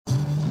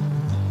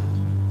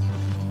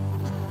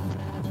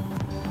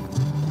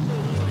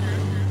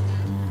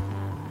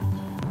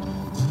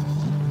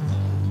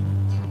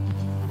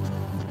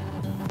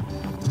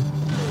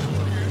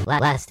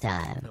Last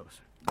time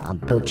on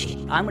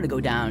Bucci. I'm going to go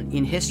down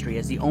in history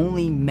as the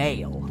only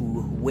male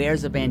who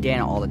wears a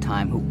bandana all the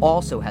time, who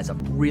also has a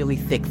really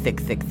thick head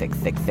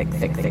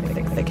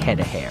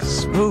of hair.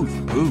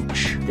 Smooth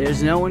Booch.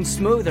 There's no one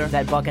smoother.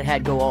 That bucket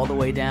hat go all the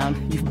way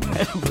down. You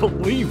better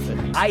believe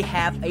it. I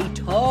have a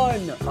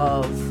ton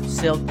of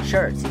silk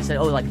shirts. He said,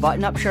 oh, like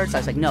button-up shirts? I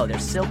was like, no, they're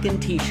silken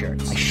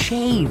t-shirts. I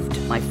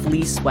shaved my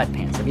fleece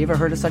sweatpants. Have you ever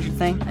heard of such a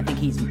thing? I think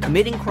he's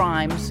committing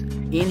crimes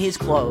in his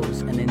clothes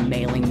and then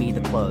mailing me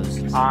the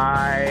clothes.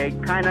 I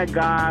kind of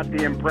got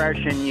the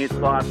impression you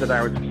thought that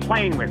I was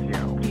playing with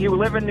you. You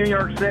live in New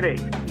York City.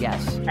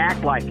 Yes.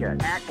 Act like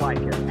it. Act like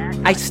it.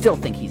 I still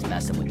think he's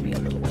messing with me a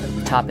little bit.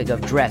 The topic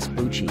of dress,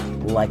 Bucci,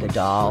 like a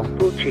doll.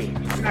 Bucci,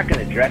 I'm not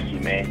gonna dress you,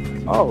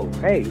 man. Oh,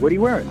 hey, what are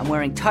you wearing? I'm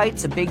wearing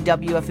tights, a big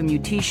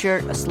WFMU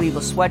t-shirt, a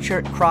sleeveless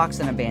sweatshirt, Crocs,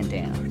 and a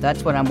bandana.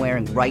 That's what I'm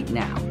wearing right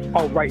now.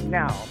 Oh, right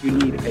now, you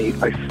need a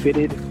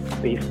fitted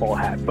baseball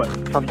hat, but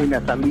something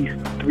that's at least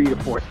 3 to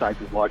 4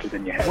 sizes larger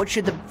than your head. What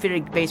should the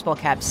fitted baseball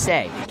cap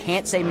say? It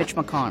can't say Mitch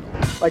McConnell.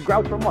 Like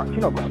Groucho Marx. You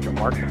know Groucho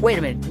Marx. Wait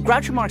a minute.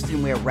 Groucho Marx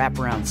didn't wear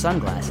wraparound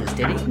sunglasses,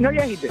 did he? No,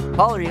 yeah, he did.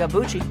 Paul, you got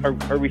Bucci.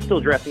 Are we still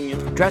dressing you?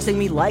 Dressing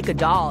me like a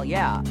doll,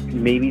 yeah.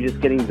 Maybe just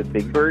getting the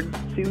Big Bird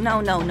suit?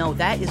 No.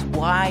 That is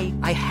why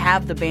I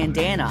have the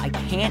bandana. I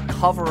can't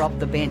cover up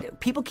the bandana.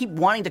 People keep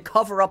wanting to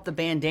cover up the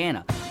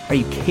bandana. Are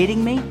you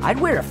kidding me? I'd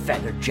wear a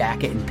feather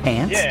jacket and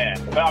pants. Yeah,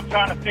 but I'm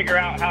trying to figure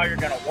out how you're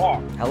gonna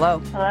walk. Hello?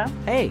 Hello?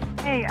 Hey.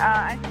 Hey,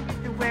 I think you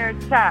should wear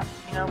chaps,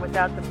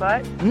 without the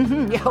butt.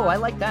 Mm-hmm. Yo, I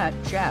like that.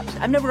 Chaps.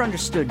 I've never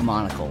understood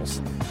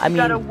monocles. I mean...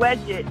 Gotta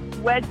wedge it.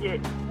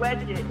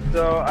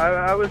 So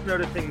I was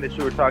noticing that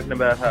you were talking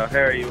about how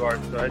hairy you are,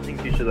 so I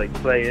think you should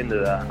play into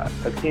that.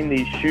 I've seen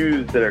these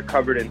shoes that are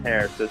covered in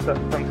hair, so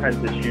some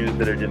kinds of shoes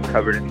that are just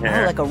covered in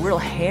hair. Oh, like a real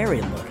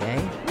hairy look,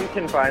 eh? You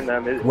can find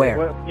them.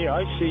 Where? Yeah,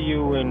 I see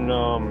you in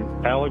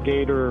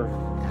alligator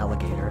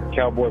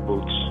cowboy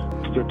boots.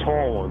 The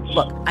tall ones.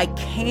 Look, I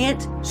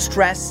can't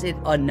stress it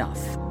enough.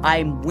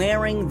 I'm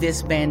wearing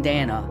this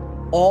bandana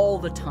all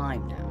the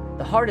time now.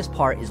 The hardest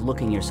part is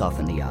looking yourself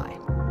in the eye.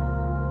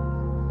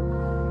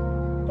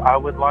 I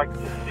would like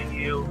to see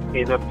you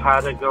in a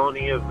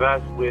Patagonia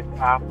vest with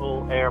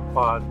Apple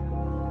AirPods.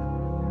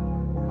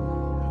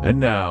 And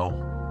now,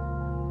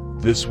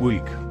 this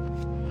week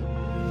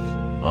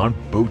on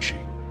Bucci.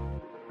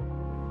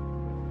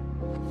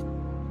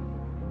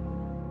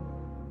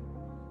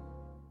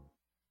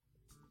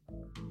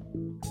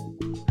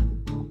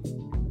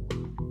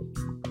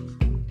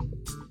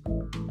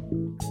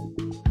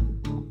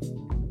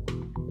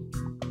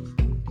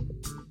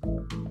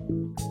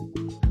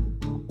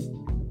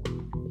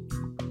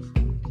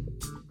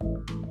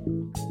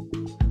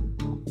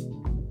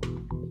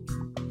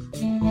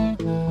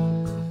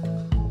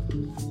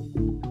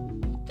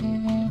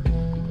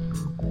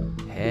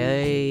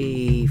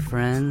 Hey,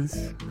 friends.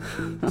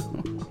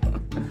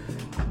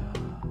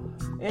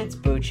 It's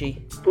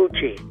Bucci.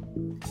 Bucci.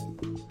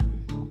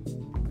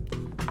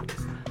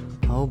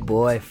 Oh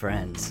boy,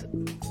 friends.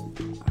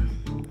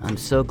 I'm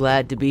so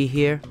glad to be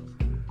here.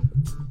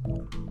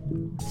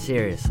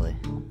 Seriously.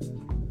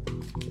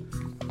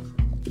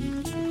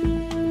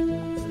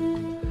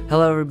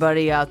 Hello,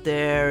 everybody out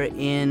there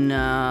in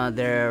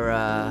their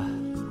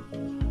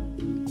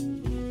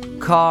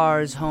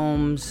cars,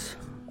 homes,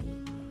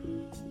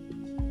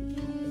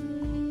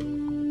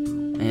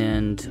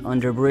 and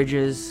under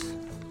bridges.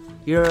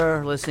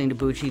 You're listening to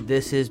Bucci.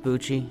 This is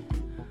Bucci.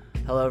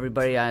 Hello,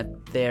 everybody out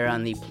there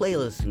on the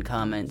playlist and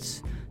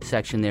comments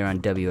section there on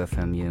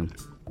WFMU.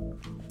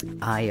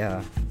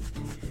 I,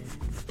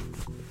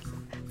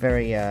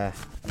 very,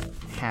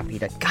 happy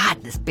to...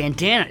 God, this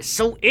bandana is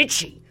so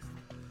itchy!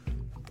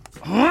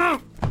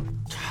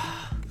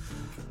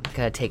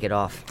 Gotta take it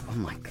off. Oh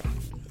my God.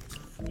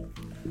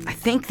 I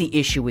think the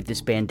issue with this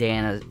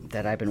bandana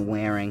that I've been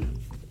wearing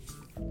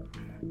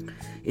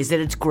is that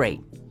it's great.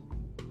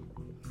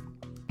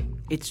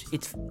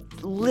 It's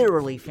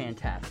literally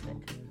fantastic.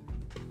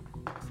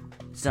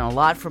 It's done a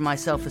lot for my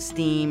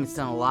self-esteem. It's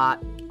done a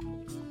lot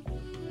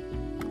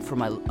for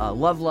my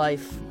love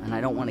life, and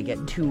I don't want to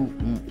get too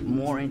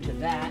more into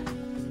that.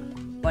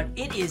 But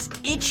it is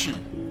itchy,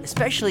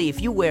 especially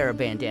if you wear a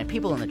bandana.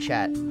 People in the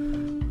chat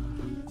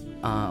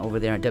over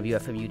there on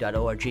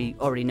WFMU.org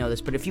already know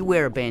this, but if you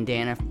wear a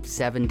bandana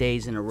 7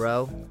 days in a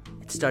row,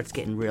 it starts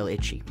getting real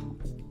itchy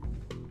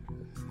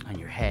on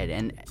your head.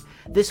 And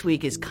this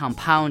week is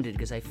compounded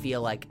because I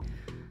feel like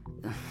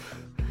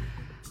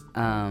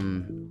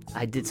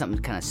I did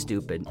something kind of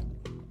stupid.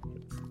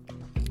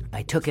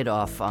 I took it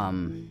off.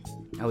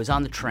 I was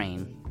on the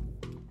train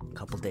a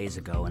couple days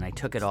ago, and I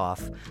took it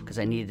off because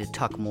I needed to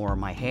tuck more of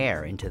my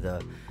hair into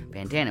the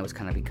bandana. It was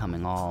kind of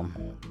getting all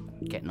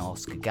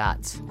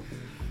skagats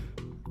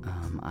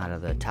out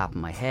of the top of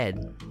my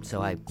head.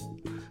 So I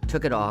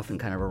took it off and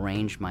kind of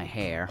arranged my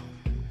hair,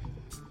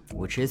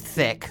 which is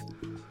thick.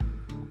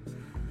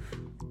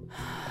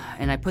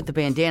 And I put the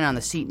bandana on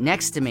the seat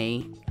next to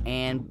me,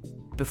 and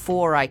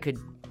before I could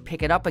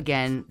pick it up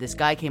again, this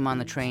guy came on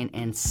the train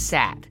and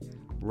sat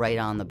right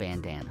on the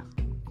bandana.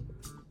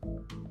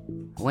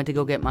 I went to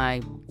go get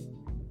my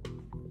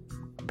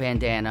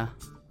bandana,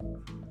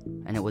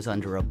 and it was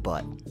under a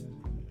butt.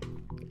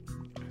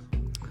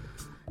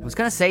 I was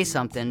gonna say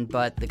something,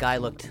 but the guy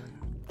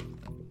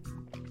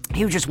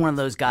he was just one of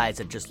those guys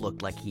that just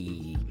looked like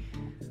he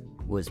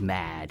was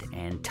mad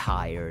and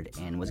tired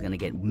and was gonna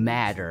get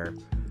madder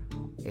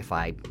if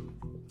I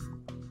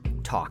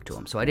talked to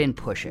him, so I didn't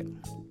push it.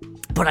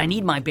 But I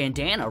need my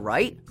bandana,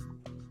 right?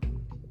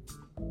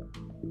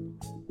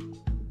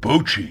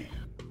 Bucci.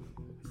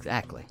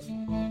 Exactly.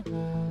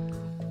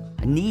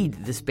 I need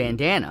this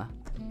bandana.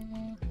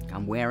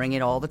 I'm wearing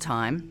it all the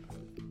time.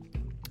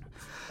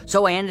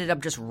 So I ended up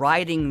just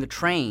riding the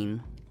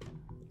train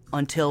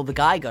until the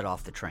guy got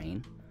off the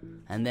train.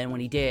 And then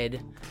when he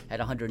did, at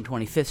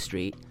 125th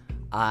Street,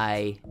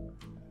 I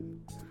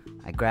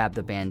grabbed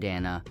the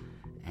bandana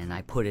and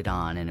I put it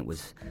on, and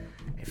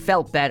it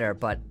felt better,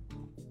 but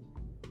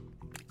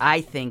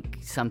I think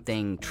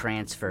something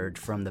transferred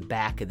from the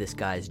back of this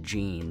guy's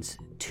jeans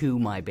to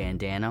my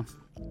bandana,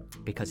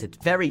 because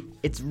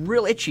it's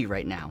real itchy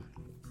right now.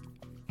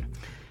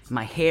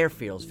 My hair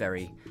feels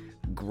very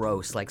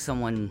gross, like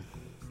someone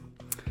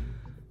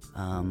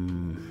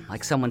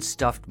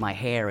stuffed my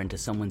hair into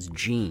someone's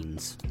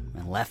jeans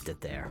and left it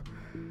there.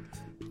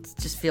 It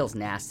just feels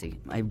nasty.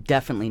 I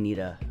definitely need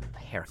a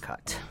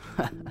haircut.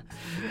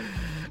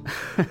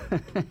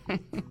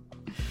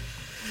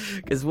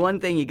 Because one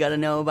thing you gotta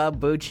know about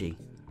Bucci.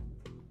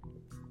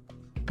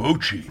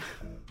 Bucci.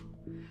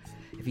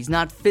 If he's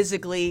not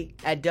physically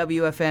at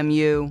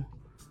WFMU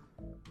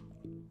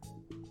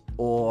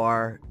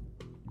or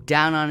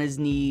down on his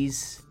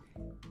knees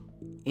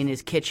in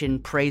his kitchen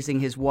praising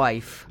his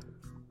wife,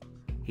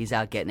 he's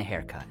out getting a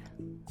haircut.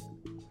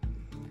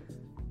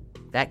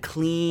 That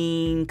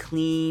clean,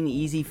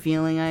 easy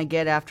feeling I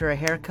get after a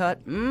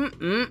haircut.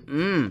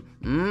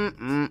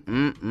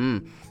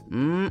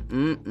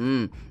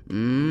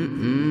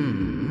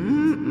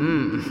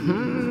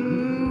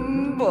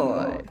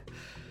 Boy.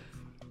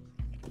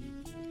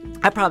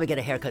 I probably get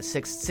a haircut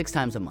six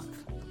times a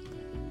month.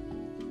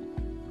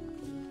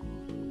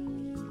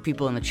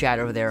 People in the chat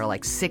over there are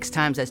like, 6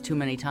 times, that's too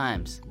many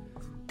times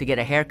to get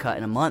a haircut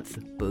in a month,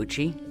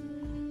 Bucci.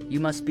 You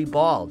must be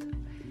bald.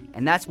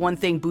 And that's one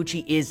thing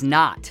Bucci is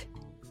not.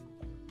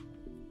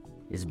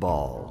 Is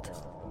bald.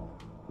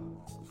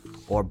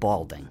 Or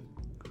balding.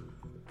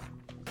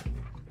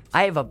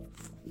 I have a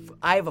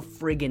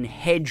friggin'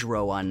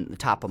 hedgerow on the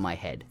top of my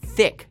head.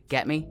 Thick,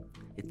 get me?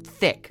 It's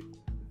thick.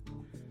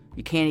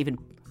 You can't even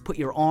put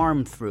your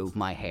arm through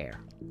my hair.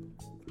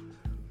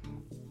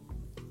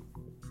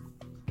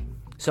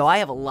 So I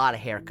have a lot of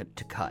hair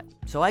to cut.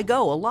 So I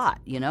go a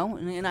lot,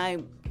 and I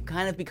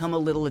kind of become a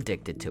little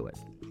addicted to it.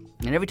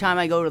 And every time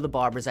I go to the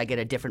barber's, I get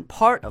a different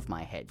part of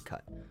my head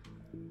cut.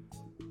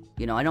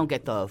 I don't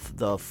get the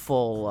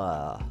full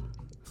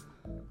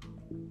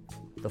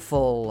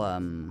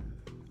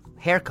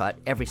haircut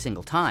every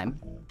single time.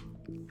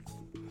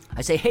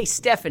 I say, hey,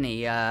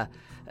 Stephanie,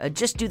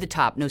 just do the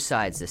top, no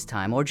sides this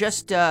time. Or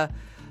just do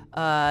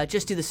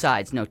the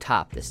sides, no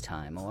top this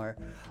time.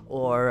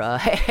 Or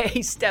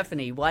hey,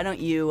 Stephanie, why don't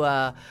you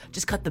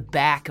just cut the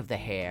back of the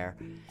hair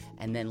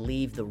and then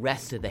leave the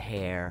rest of the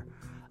hair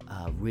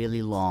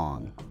really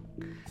long?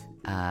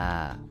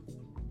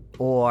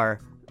 Or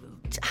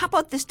how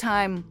about this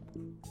time,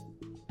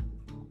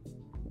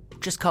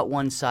 just cut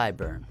one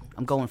sideburn?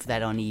 I'm going for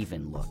that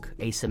uneven look,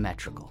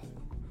 asymmetrical.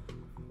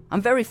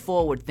 I'm very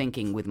forward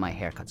thinking with my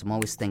haircuts. I'm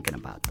always thinking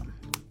about them.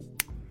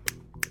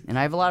 And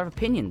I have a lot of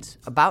opinions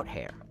about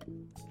hair.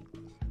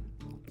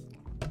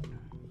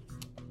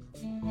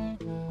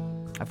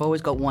 I've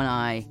always got one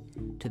eye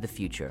to the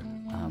future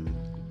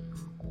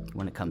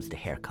when it comes to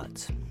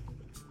haircuts.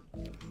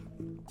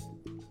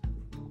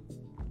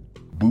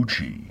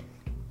 Bucci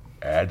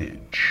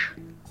adage.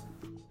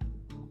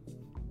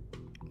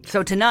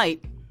 So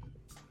tonight,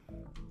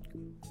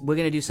 we're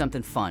going to do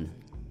something fun.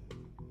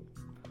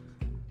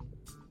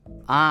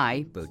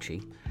 I,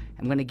 Bucci,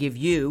 am going to give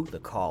you, the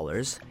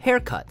callers,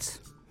 haircuts.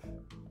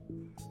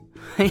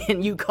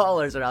 And you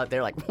callers are out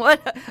there like,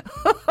 what?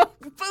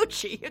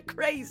 Bucci, you're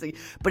crazy.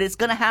 But it's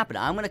going to happen.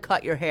 I'm going to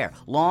cut your hair.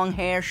 Long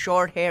hair,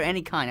 short hair,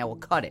 any kind. I will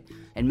cut it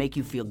and make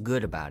you feel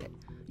good about it.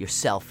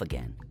 Yourself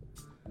again.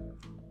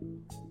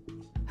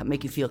 I'll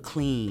make you feel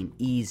clean,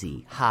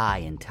 easy, high,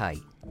 and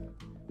tight.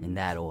 In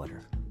that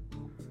order.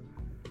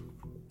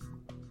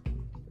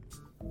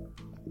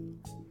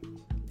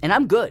 And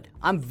I'm good.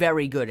 I'm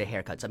very good at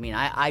haircuts. I mean,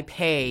 I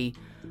pay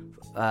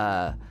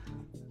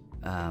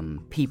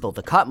people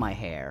to cut my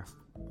hair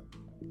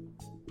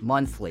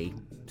monthly,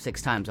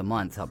 6 times a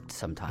month up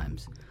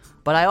sometimes.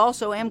 But I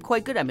also am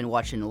quite good. I've been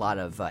watching a lot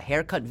of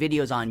haircut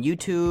videos on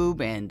YouTube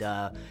and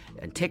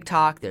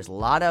TikTok. There's a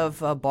lot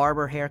of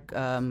barber hair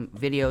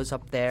videos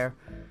up there.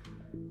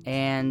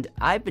 And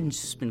I've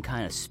just been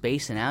kind of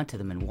spacing out to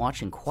them and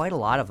watching quite a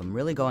lot of them,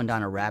 really going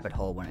down a rabbit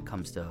hole when it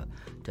comes to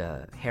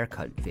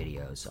haircut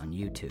videos on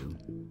YouTube.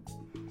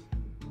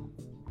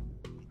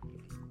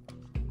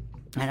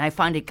 And I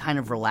find it kind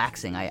of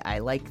relaxing. I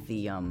like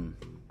the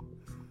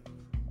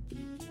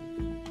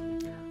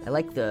I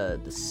like the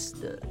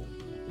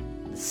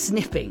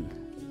snipping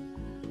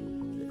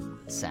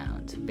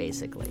sound,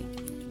 basically.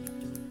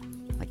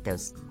 Like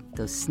those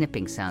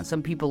snipping sounds.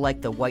 Some people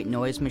like the white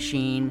noise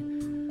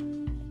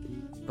machine,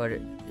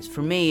 but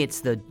for me,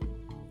 it's the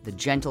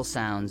gentle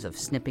sounds of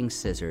snipping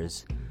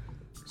scissors,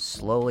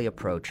 slowly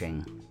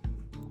approaching,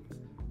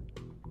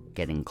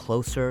 getting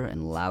closer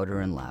and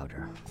louder and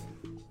louder.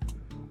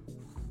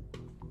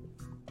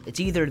 It's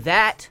either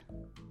that,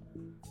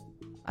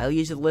 I'll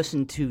usually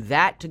listen to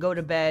that to go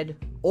to bed,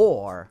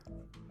 or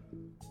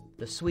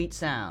the sweet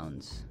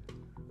sounds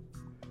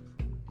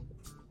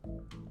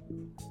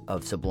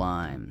of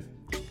Sublime.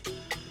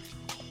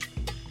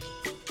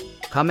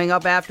 Coming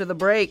up after the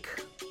break,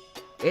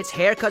 it's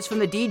Haircuts from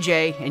the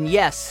DJ, and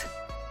yes,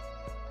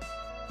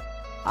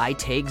 I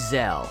take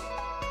Zell.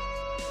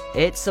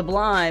 It's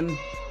Sublime,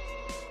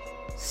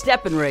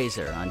 Steppin'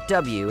 Razor on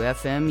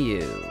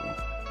WFMU.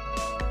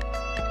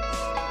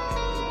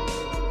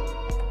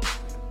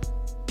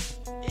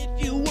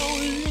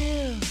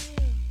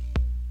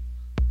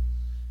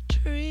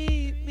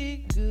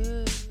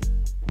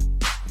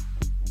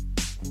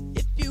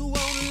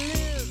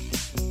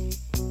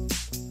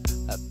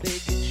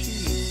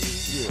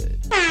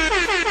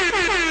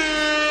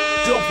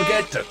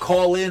 To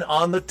call in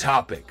on the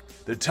topic.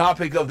 The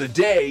topic of the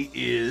day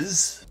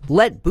is...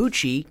 Let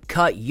Bucci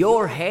cut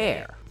your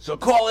hair. So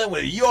call in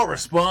with your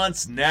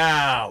response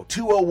now.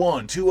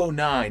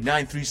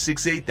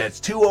 201-209-9368.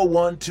 That's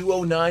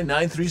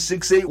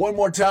 201-209-9368. One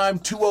more time,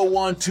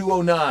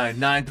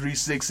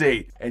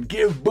 201-209-9368. And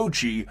give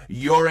Bucci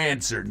your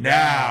answer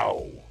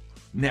now.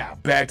 Now,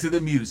 back to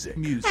the music.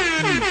 Music.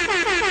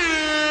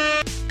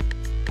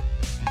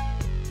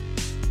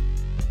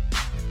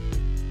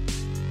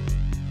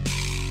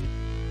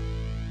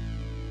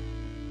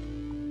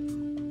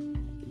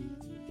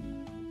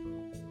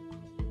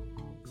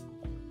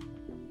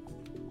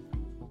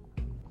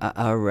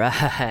 All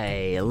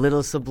right, a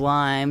little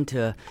Sublime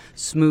to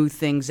smooth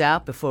things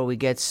out before we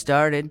get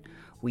started.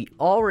 We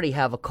already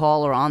have a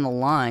caller on the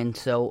line,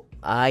 so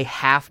I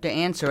have to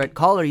answer it.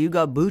 Caller, you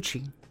got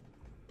Bucci.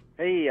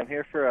 Hey, I'm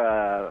here for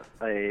a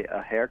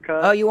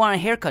haircut. Oh, you want a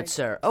haircut,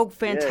 sir? Oh,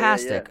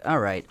 fantastic. Yeah. All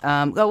right.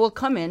 Well,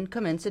 come in,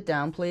 sit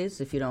down, please,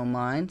 if you don't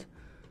mind.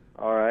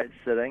 All right,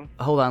 sitting.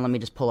 Hold on, let me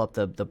just pull up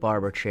the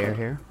barber chair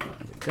here. There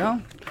we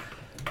go.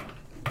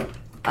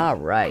 All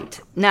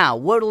right. Now,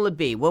 what'll it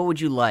be? What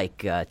would you like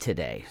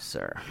today,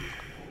 sir?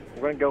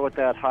 We're going to go with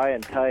that high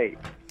and tight.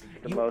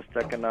 It's the most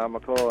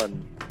economical,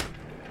 and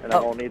I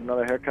won't need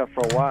another haircut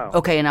for a while.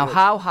 Okay, now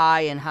how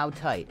high and how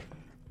tight?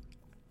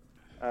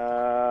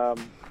 Well,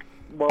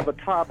 the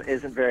top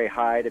isn't very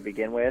high to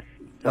begin with.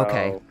 So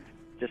okay.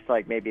 Just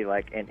maybe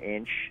an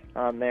inch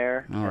on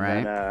there. All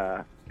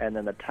right. And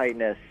then the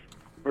tightness,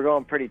 we're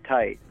going pretty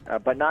tight,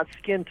 but not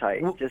skin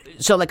tight.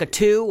 So like a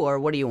 2, or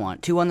what do you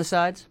want? 2 on the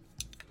sides?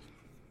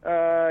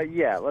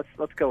 Yeah,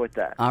 let's go with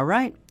that. All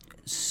right.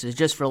 So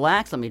just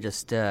relax. Let me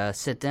just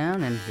sit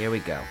down, and here we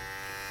go.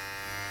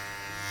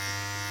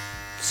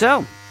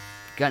 So,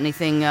 got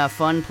anything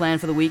fun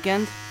planned for the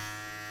weekend?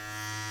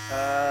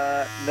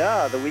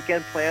 No, the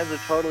weekend plans are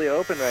totally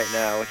open right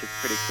now, which is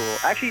pretty cool.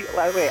 Actually,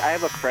 wait, I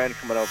have a friend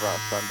coming over on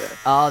Sunday.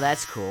 Oh,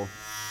 that's cool.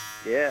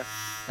 Yeah.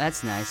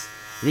 That's nice.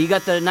 You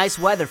got the nice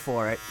weather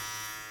for it.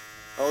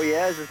 Oh,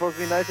 yeah? Is it supposed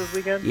to be nice this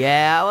weekend?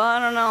 Yeah, well, I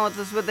don't know.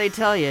 That's what they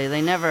tell you.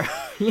 They never...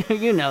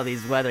 you know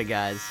these weather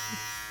guys.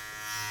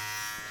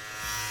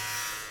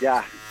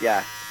 Yeah.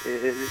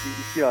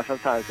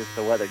 Sometimes it's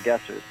the weather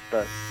guessers,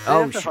 but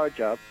it's a hard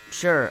job.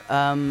 Sure.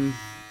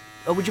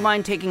 Would you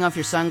mind taking off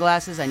your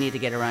sunglasses? I need to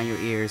get around your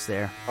ears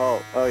there.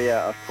 Oh,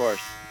 yeah, of course.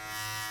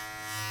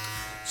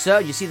 So,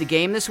 did you see the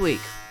game this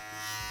week?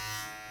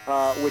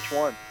 Which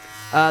one?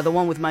 The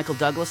one with Michael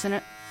Douglas in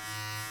it?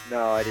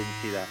 No, I didn't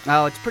see that.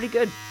 Oh, it's pretty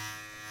good.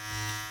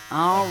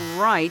 All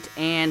right,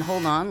 and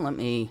hold on, let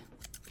me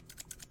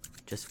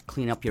just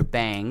clean up your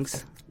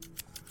bangs.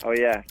 Oh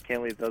yeah,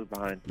 can't leave those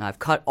behind. Now, I've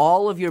cut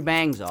all of your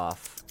bangs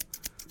off.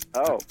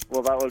 Oh,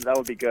 well that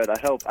would be good.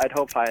 I'd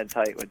hope high and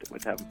tight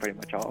would have pretty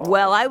much all.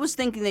 Well, I was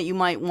thinking that you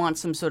might want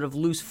some sort of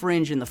loose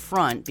fringe in the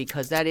front,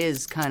 because that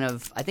is kind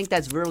of, I think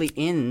that's really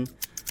in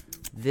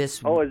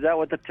this. Oh, is that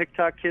what the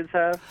TikTok kids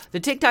have?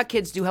 The TikTok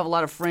kids do have a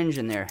lot of fringe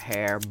in their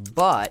hair,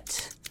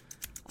 but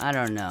I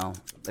don't know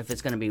if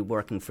it's going to be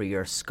working for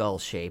your skull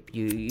shape.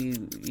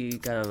 You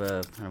got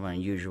a kind of an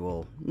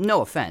unusual.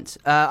 No offense.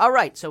 All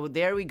right, so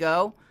there we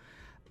go.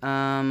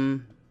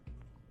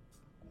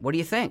 What do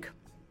you think?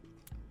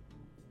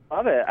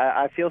 Love it.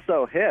 I feel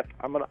so hip.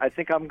 I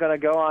think I'm gonna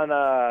go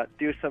on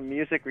do some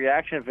music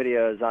reaction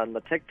videos on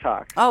the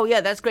TikTok. Oh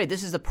yeah, that's great.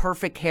 This is the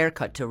perfect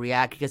haircut to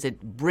react, because it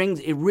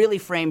really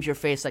frames your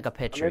face like a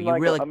picture.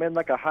 I'm in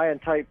like a high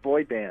and tight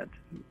boy band.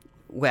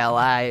 Well,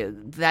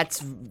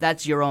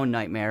 that's your own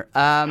nightmare.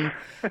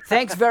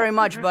 Thanks very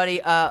much, buddy.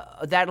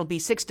 That'll be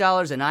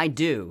 $6, and I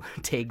do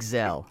take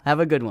Zell. Have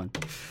a good one.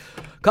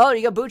 Caller,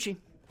 you got Bucci.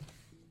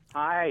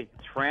 Hi,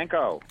 it's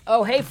Franco.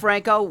 Oh, hey,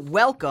 Franco.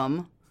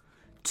 Welcome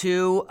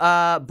to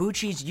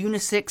Bucci's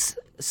Unisex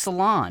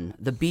Salon,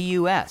 the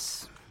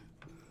BUS.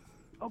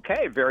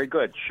 Okay, very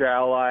good.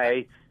 Shall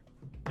I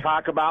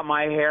talk about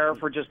my hair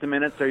for just a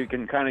minute so you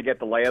can kind of get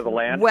the lay of the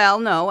land? Well,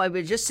 no, I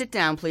would just sit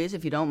down, please,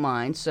 if you don't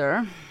mind,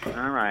 sir.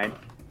 All right.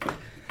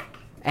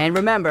 And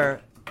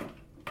remember,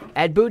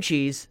 at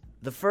Bucci's,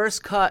 the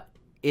first cut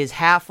is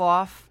half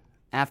off.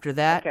 After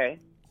that, okay.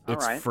 All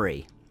it's right.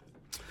 free.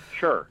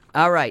 Sure.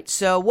 All right,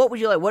 so what would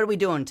you like? What are we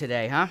doing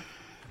today, huh?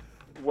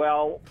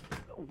 Well,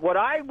 what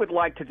I would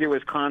like to do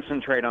is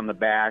concentrate on the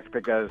back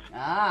because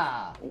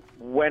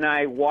when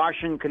I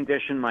wash and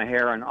condition my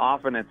hair, and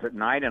often it's at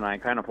night and I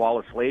kind of fall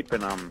asleep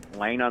and I'm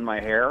laying on my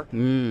hair,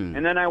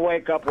 and then I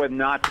wake up with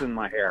knots in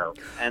my hair,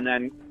 and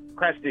then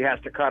Cresty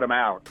has to cut them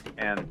out.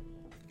 And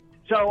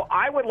so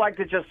I would like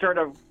to just sort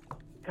of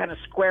kind of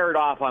square it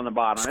off on the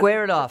bottom.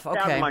 Square it off, okay.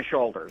 Down to my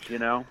shoulders, you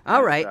know?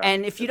 All right,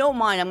 and if you don't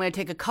mind, I'm going to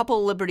take a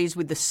couple liberties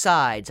with the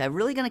sides. I think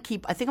I'm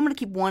going to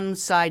keep one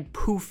side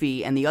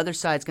poofy and the other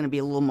side's going to be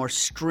a little more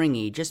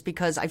stringy, just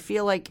because I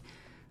feel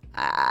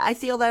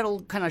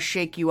that'll kind of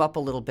shake you up a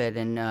little bit,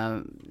 and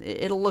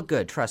it'll look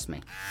good, trust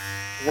me.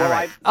 Will All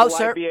right.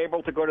 I be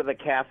able to go to the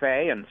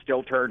cafe and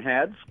still turn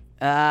heads?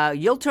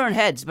 You'll turn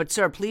heads, but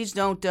sir, please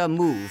don't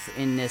move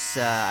in this.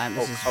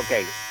 This is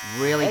okay.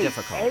 Really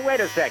difficult. Hey, wait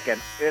a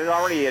second. It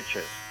already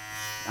itches.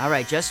 All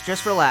right,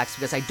 just relax,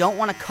 because I don't don't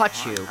want to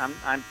cut you.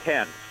 I'm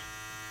tense.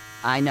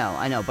 I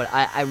know, but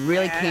I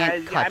really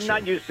can't cut you. I'm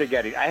not used to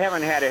getting. I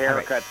haven't had a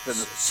haircut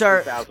since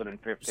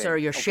 2015. Sir,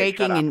 you're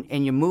shaking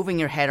and you're moving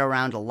your head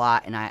around a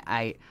lot, and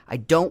I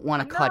don't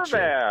want to cut you.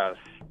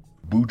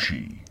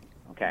 Bucci.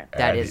 Okay.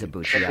 That is a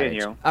Bucci.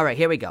 Continue. All right,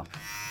 here we go.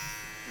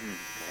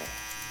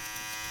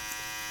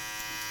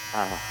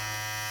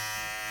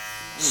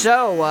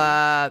 So,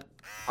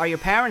 are your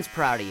parents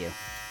proud of you?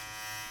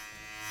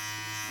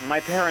 My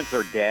parents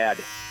are dead.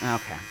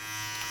 Okay.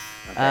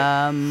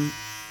 Okay.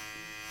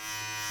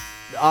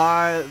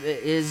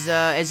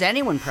 Is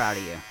anyone proud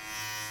of you?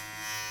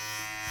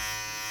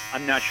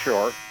 I'm not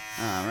sure.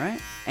 All right.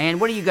 And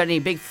what do you got? Any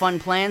big fun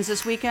plans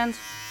this weekend?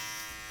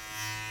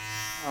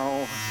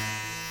 Oh,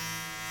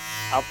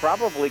 I'll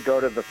probably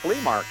go to the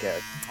flea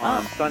market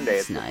on Sunday.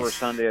 It's nice. The first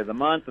Sunday of the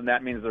month, and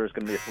that means there's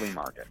going to be a flea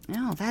market.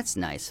 Oh, that's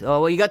nice.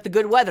 Oh, well, you got the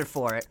good weather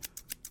for it.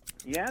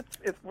 Yeah,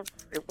 it was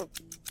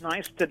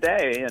nice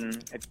today, and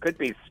it could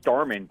be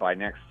storming by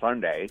next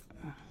Sunday.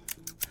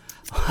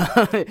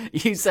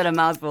 You said a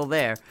mouthful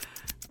there.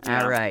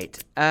 Yeah. All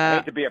right. I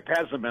hate to be a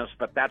pessimist,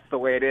 but that's the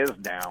way it is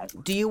now.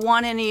 Do you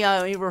want any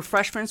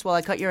refreshments while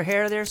I cut your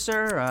hair there,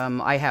 sir?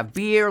 I have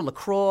beer,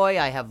 LaCroix,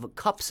 I have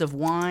cups of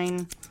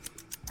wine.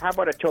 How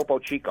about a Topo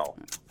Chico?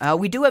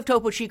 We do have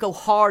Topo Chico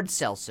hard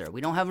seltzer.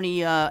 We don't have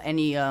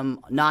any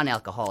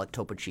non-alcoholic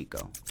Topo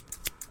Chico.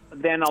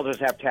 Then I'll just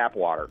have tap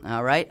water.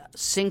 All right.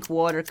 Sink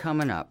water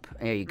coming up.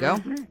 There you go.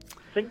 Mm-hmm.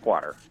 Sink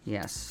water.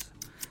 Yes.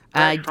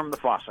 From the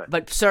faucet.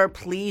 But, sir,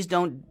 please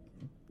don't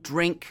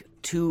drink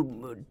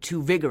too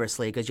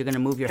vigorously, because you're going to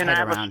move your head around.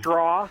 Can I have a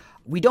straw?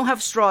 We don't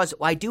have straws.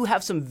 I do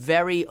have some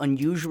very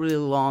unusually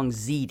long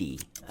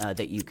ziti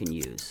that you can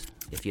use.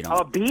 If you don't.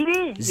 A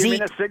beanie? You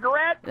mean a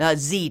cigarette?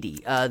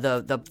 Ziti,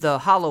 the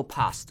hollow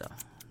pasta,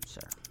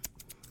 sir.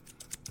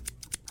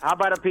 How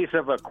about a piece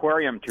of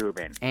aquarium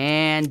tubing?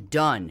 And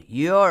done.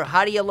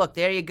 How do you look?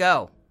 There you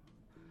go.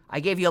 I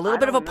gave you a little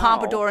bit of a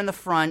pompadour in the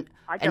front,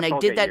 and I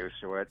did that.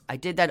 Used to it. I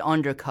did that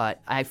undercut.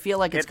 I feel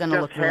like it's going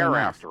to look really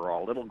nice. It's hair after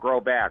all. It'll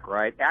grow back,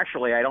 right?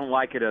 Actually, I don't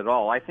like it at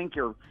all. I think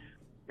you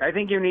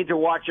need to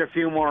watch a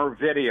few more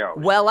videos.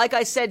 Well, like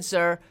I said,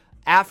 sir,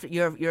 after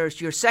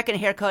your second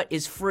haircut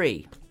is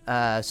free.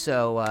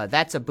 So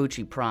that's a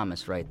Bucci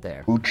promise right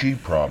there.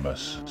 Bucci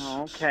promise.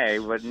 Okay,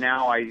 but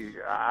now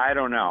I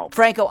don't know.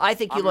 Franco, I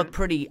think you look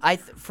pretty.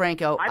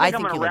 Franco, I think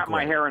I'm you going to look wrap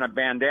my hair in a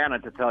bandana,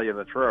 to tell you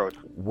the truth.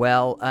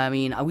 Well, I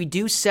mean, we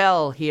do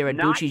sell here at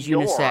Bucci's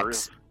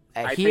Unisex.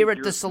 Here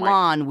at the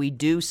Salon, we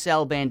do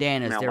sell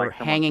bandanas. They're like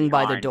hanging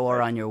by the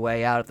door on your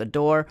way out the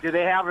door. Do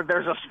they have?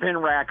 There's a spin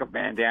rack of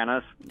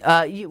bandanas.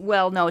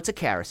 Well, no, it's a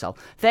carousel.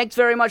 Thanks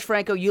very much,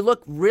 Franco. You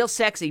look real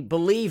sexy.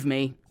 Believe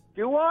me.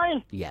 Do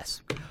I?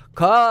 Yes.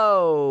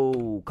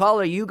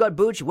 Caller, you got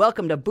Bucci.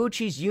 Welcome to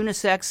Bucci's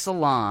Unisex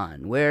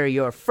Salon, where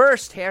your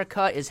first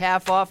haircut is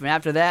half off, and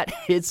after that,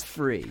 it's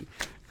free.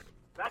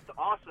 That's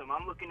awesome.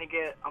 I'm looking to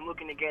get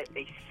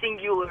a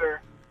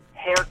singular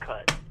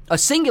haircut. A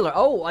singular?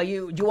 Oh, do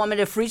you want me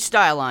to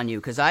freestyle on you?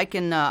 Because I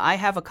can. I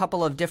have a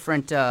couple of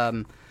different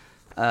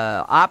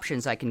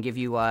options. I can give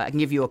you. I can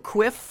give you a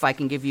quiff. I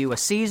can give you a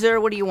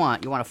Caesar. What do you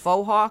want? You want a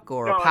faux hawk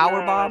or a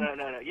power bomb?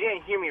 No. You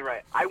didn't hear me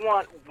right. I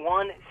want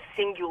one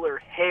singular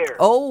hair.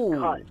 Oh,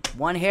 cut.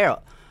 One hair.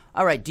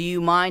 All right. Do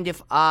you mind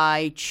if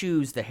I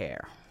choose the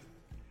hair?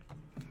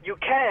 You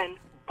can,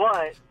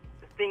 but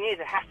the thing is,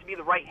 it has to be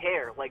the right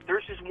hair. Like,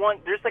 there's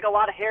like a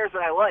lot of hairs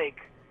that I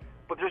like,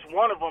 but there's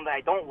one of them that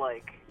I don't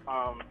like.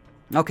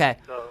 Okay.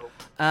 So.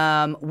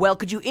 Well,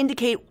 could you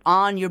indicate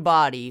on your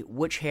body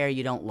which hair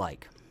you don't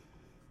like?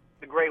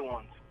 The gray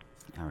ones.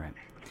 All right.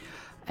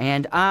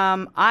 And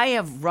I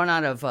have run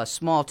out of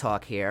small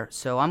talk here,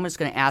 so I'm just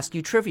going to ask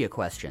you trivia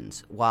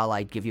questions while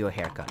I give you a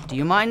haircut. Do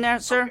you mind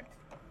that, sir? Okay.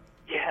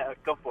 Yeah,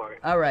 Go for it.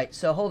 All right,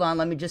 so hold on.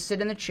 Let me just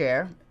sit in the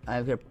chair.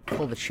 I'm going to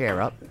pull the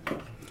chair up.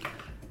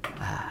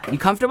 You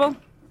comfortable?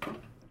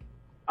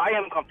 I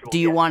am comfortable. Do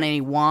you want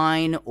any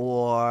wine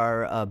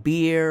or a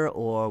beer,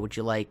 or would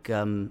you like,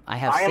 I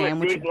have I am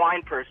sandwiches? a big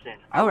wine person.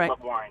 All I right.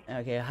 love wine.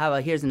 Okay, how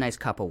about here's a nice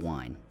cup of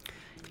wine.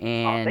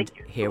 And thank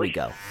you. here we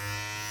Delicious.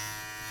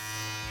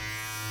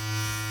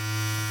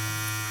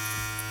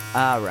 go.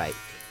 All right.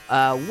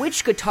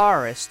 Which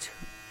guitarist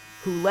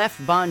who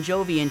left Bon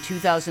Jovi in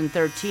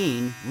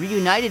 2013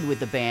 reunited with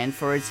the band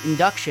for its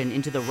induction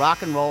into the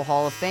Rock and Roll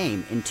Hall of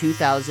Fame in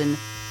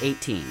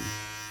 2018?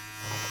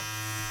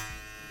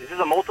 Is this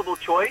a multiple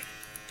choice?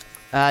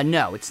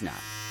 No, it's not.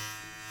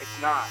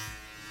 It's not.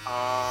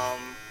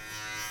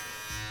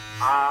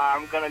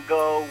 I'm gonna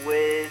go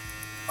with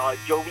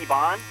Jovi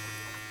Bond.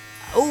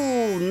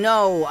 Oh,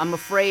 no, I'm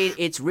afraid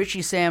it's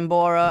Richie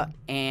Sambora,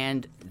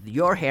 and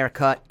your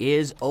haircut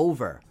is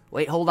over.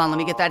 Wait, hold on, let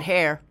me get that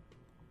hair.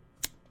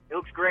 It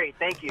looks great.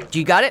 Thank you. Do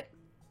you got it?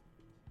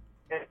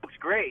 It looks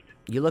great.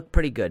 You look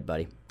pretty good,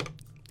 buddy.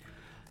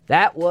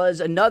 That was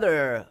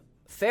another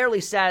fairly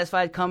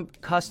satisfied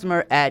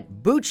customer at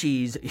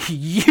Bucci's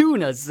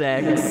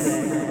Unisex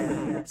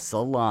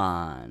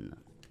Salon.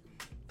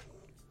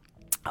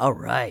 All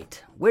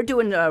right. We're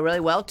doing really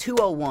well.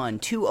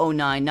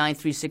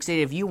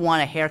 201-209-9368. If you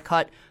want a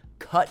haircut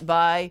cut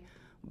by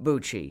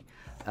Bucci.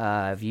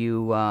 If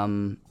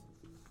you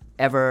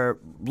ever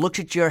looked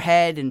at your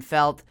head and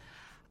felt,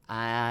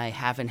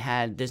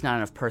 there's not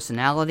enough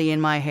personality in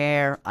my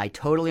hair, I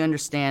totally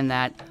understand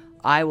that.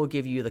 I will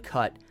give you the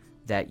cut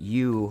that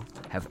you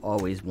have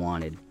always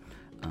wanted.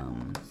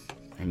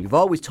 And you've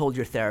always told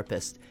your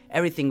therapist,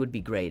 everything would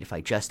be great if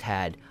I just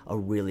had a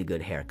really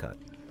good haircut.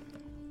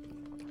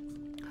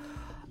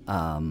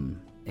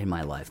 In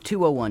my life.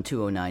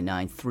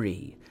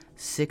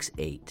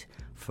 201-209-9368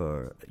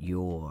 for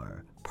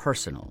your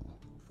personal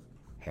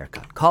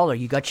haircut. Caller,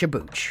 you got your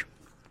booch.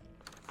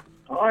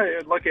 Hi,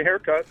 I'd like a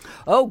haircut.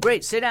 Oh,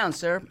 great. Sit down,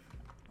 sir.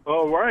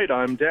 All right,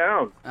 I'm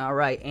down. All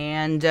right,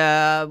 and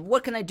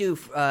what can I do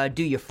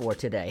you for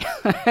today?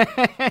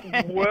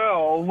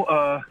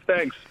 Well,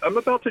 thanks. I'm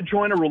about to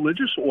join a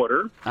religious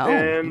order,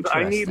 and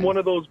I need one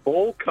of those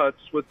bowl cuts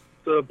with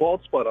the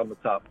bald spot on the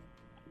top.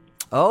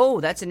 Oh,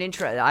 that's an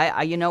interest.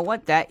 You know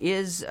what? That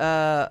is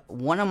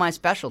one of my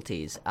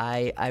specialties.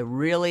 I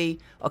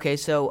really. Okay,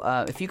 so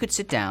if you could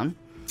sit down.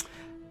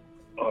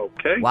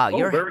 Okay. Wow,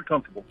 you're very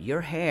comfortable. Your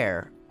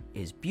hair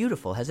is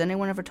beautiful. Has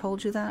anyone ever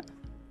told you that?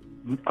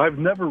 I've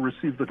never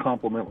received a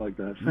compliment like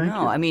that. Thank you.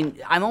 No, I mean,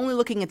 I'm only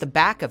looking at the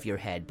back of your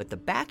head, but the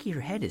back of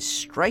your head is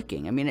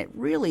striking. I mean, it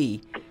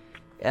really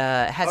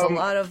has a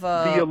lot of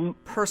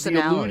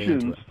personality. The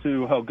allusions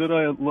to how good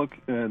I look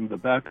and the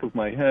back of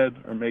my head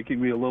are making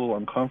me a little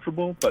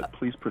uncomfortable, but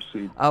please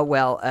proceed. Oh,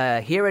 well,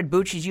 here at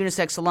Bucci's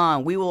Unisex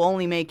Salon, we will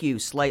only make you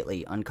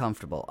slightly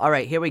uncomfortable. All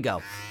right, here we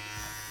go.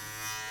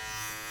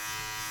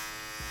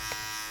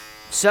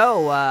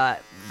 So,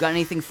 got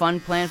anything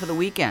fun planned for the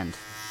weekend?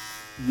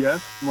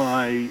 Yes,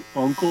 my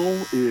uncle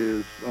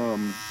is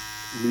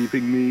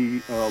leaving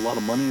me a lot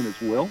of money in his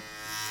will.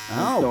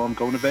 Oh. So I'm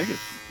going to Vegas.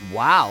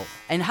 Wow.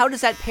 And how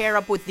does that pair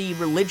up with the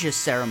religious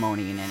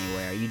ceremony in any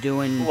way? Are you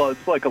doing... Well,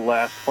 it's like a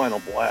last final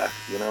blast,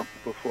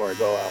 before I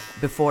go out.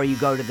 Before you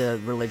go to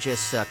the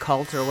religious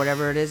cult or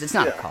whatever it is? It's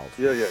not a cult.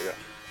 Yeah.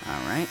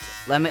 All right.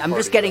 I'm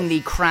just getting the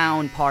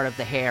crown part of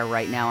the hair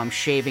right now. I'm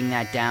shaving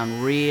that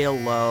down real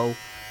low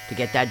to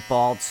get that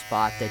bald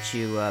spot that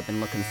you've been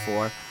looking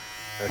for.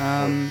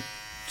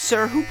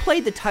 Sir, who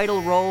played the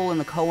title role in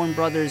the Coen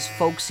brothers'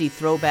 folksy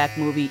throwback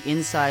movie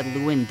Inside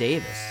Llewyn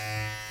Davis?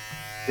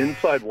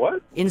 Inside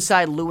what?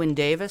 Inside Llewyn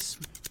Davis.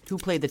 Who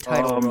played the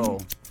title role?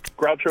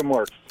 Groucho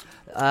Marx.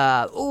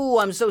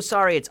 I'm so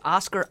sorry. It's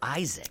Oscar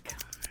Isaac.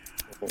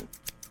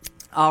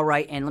 All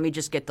right, and let me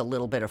just get the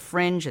little bit of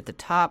fringe at the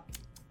top.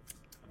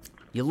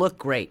 You look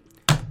great.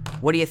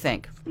 What do you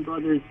think?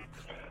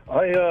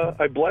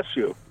 I bless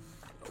you.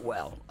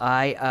 Well,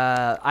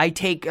 I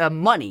take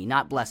money,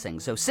 not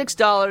blessings. So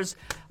 $6,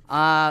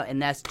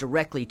 and that's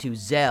directly to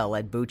Zelle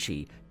at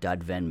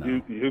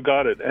Bucci.Venmo. You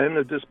got it. And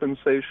a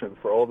dispensation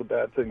for all the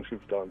bad things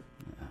you've done.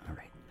 All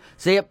right.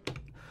 See ya.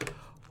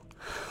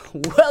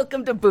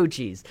 Welcome to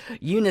Bucci's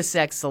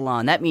Unisex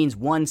Salon. That means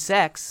one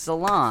sex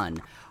salon.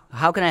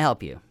 How can I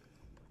help you?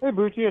 Hey,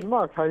 Bucci, it's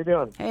Mark. How you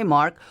doing? Hey,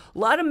 Mark. A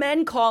lot of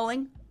men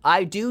calling.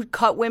 I do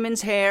cut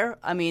women's hair.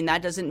 I mean,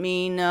 that doesn't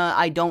mean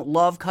I don't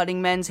love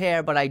cutting men's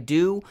hair, but I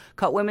do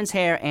cut women's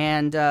hair.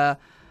 And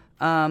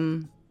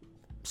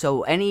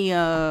so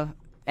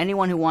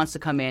anyone who wants to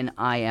come in,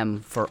 I am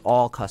for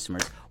all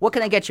customers. What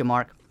can I get you,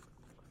 Mark?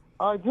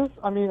 I don't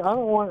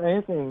want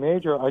anything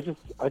major. I just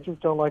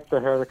don't like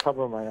the hair to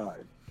cover my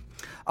eyes.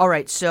 All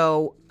right,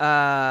 so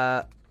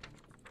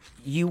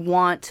you don't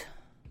want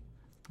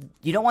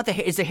the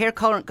hair. Is the hair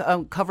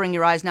covering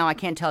your eyes now? I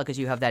can't tell because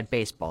you have that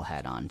baseball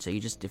hat on. So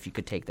if you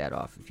could take that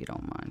off, if you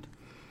don't mind.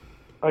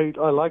 I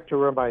like to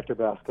wear my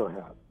Tabasco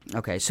hat.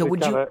 Okay, so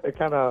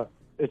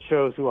it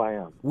shows who I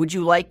am. Would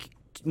you like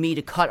me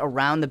to cut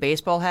around the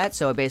baseball hat,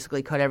 so I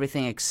basically cut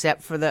everything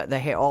except for the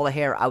hair, all the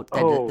hair out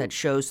that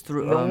shows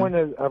through. No one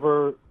has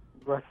ever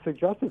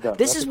suggested that.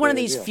 This is one of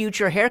these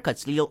future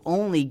haircuts that you'll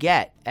only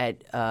get at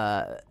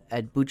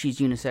Bucci's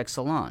Unisex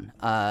Salon.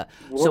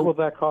 What will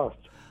that cost?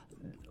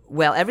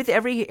 Well,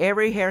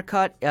 every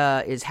haircut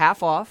is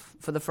half off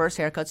for the first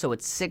haircut, so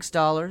it's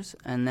 $6,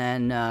 and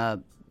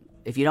then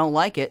if you don't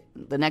like it,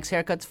 the next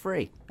haircut's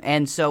free,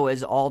 and so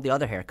is all the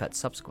other haircuts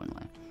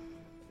subsequently.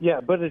 Yeah,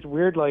 but it's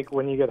weird, like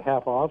when you get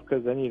half off,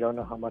 because then you don't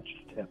know how much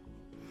to tip.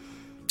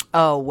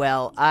 Oh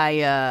well,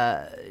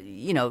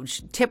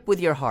 tip with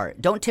your heart.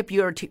 Don't tip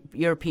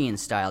European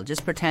style.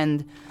 Just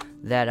pretend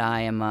that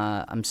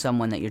I'm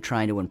someone that you're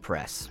trying to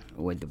impress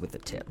with the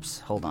tips.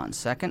 Hold on a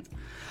second.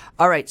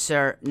 All right,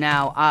 sir.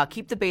 Now,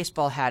 keep the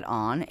baseball hat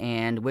on,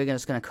 and we're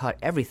just going to cut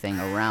everything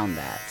around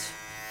that.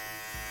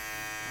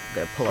 I'm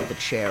going to pull up the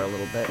chair a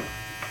little bit.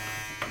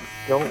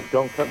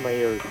 Don't cut my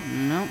ears.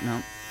 No.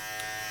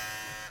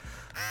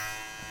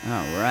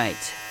 All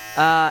right.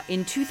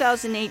 In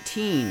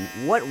 2018,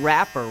 what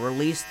rapper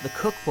released the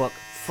cookbook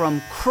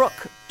From Crook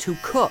to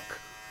Cook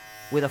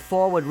with a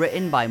foreword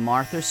written by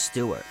Martha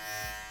Stewart?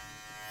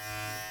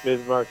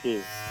 Ms.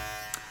 Marquis.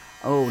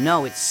 Oh,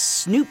 no, it's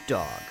Snoop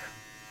Dogg.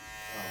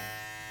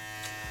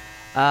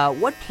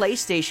 What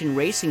PlayStation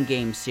racing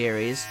game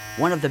series,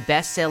 one of the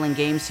best-selling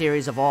game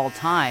series of all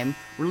time,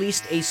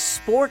 released a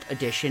sport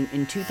edition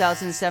in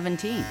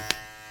 2017?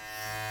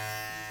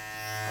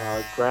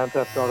 Grand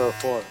Theft Auto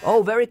 4.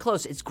 Oh, very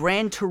close. It's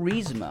Gran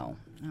Turismo.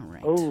 All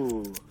right.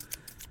 Oh.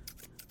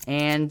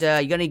 And you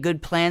got any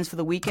good plans for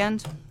the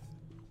weekend?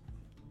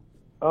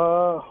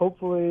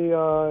 Hopefully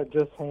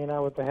just hanging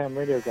out with the Ham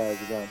Radio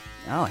guys again.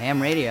 Oh,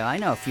 Ham Radio. I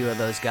know a few of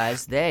those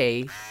guys.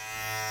 They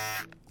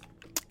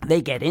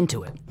get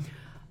into it.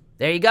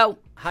 There you go.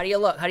 How do you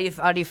look? How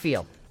do you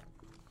feel?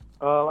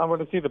 I'm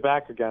going to see the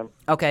back again.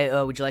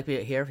 Okay. Would you like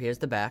me here? Here's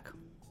the back.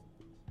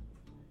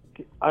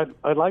 I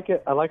like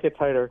it. I like it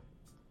tighter.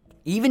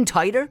 Even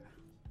tighter?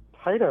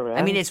 Tighter, man.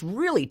 I mean, it's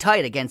really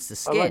tight against the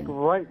skin. I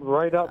like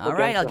right up. All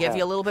right, I'll give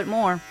you a little bit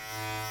more.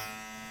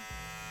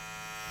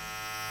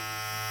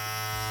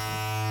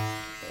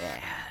 Yeah,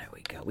 there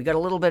we go. We got a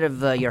little bit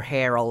of your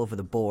hair all over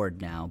the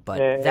board now, but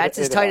that's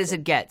as tight as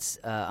it gets,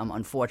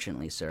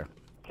 unfortunately, sir.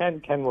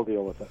 Ken will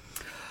deal with it.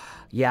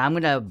 Yeah, I'm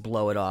going to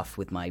blow it off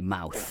with my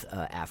mouth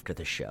after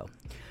the show.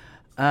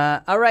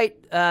 All right,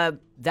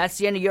 that's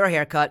the end of your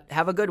haircut.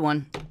 Have a good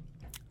one.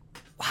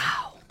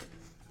 Wow.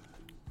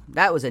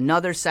 That was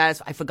another I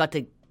forgot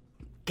to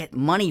get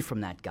money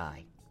from that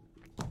guy.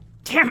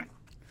 Damn it.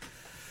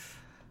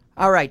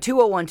 All right,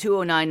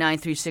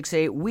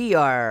 201-209-9368. We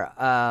are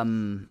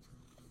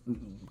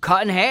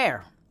cutting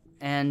hair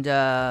and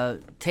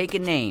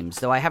taking names,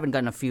 though I haven't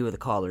gotten a few of the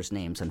callers'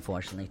 names,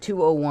 unfortunately.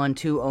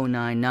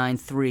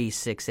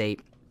 201-209-9368.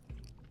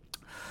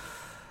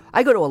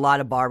 I go to a lot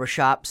of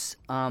barbershops,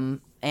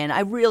 and I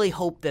really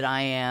hope that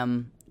I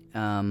am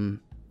a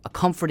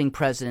comforting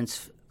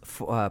presence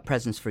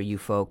for you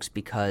folks,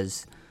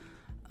 because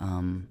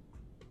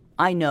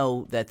I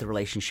know that the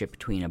relationship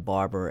between a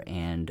barber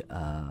and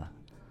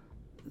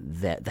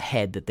the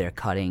head that they're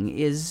cutting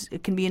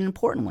it can be an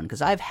important one,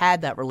 because I've had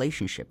that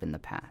relationship in the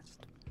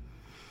past.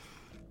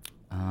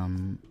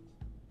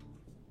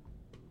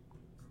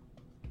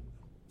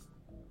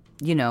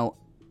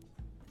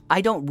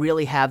 I don't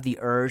really have the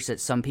urge that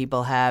some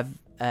people have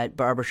at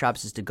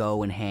barbershops, is to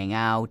go and hang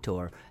out,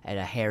 or at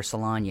a hair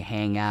salon you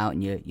hang out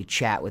and you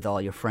chat with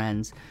all your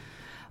friends.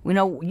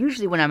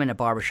 Usually when I'm in a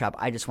barbershop,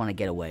 I just want to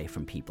get away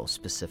from people,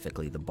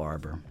 specifically the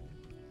barber.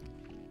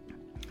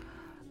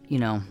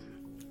 And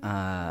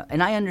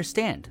I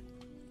understand.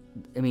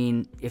 I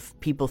mean, if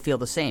people feel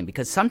the same,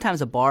 because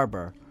sometimes a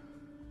barber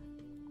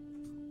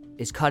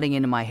is cutting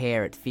into my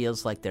hair, it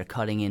feels like they're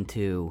cutting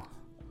into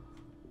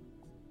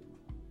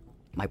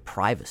my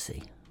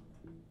privacy.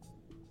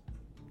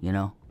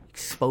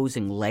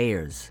 Exposing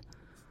layers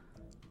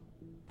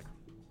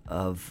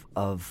of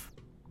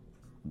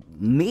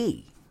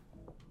me.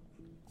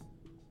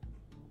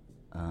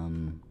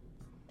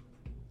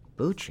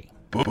 Bucci.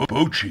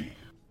 Bucci.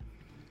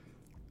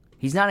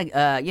 He's not,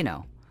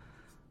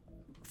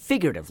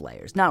 figurative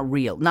layers, not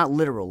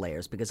literal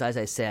layers, because as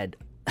I said,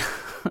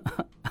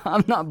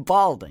 I'm not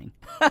balding.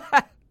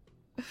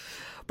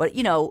 But,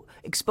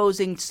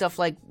 exposing stuff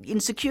like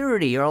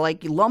insecurity, or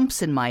like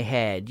lumps in my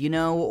head,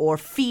 or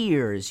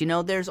fears.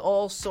 There's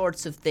all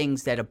sorts of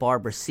things that a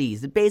barber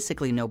sees that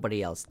basically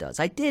nobody else does.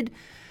 I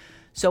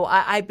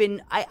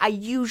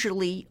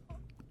usually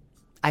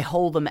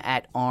hold them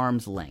at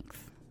arm's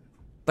length.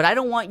 But I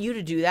don't want you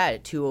to do that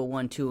at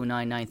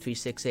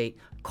 201-209-9368.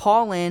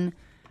 Call in,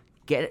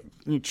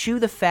 chew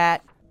the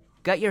fat,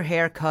 get your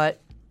hair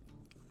cut,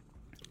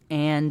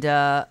 and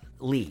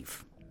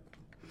leave.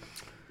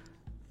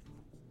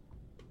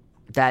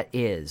 That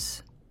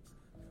is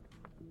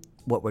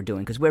what we're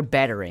doing, because we're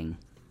bettering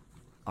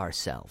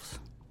ourselves.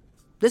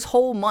 This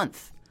whole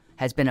month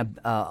has been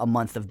a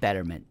month of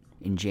betterment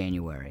in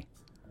January.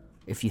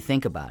 If you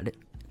think about it,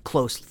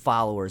 close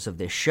followers of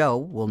this show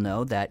will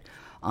know that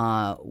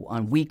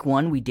On week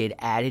 1, we did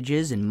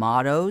adages and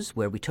mottos,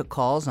 where we took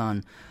calls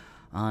on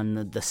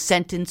the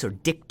sentence or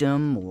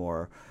dictum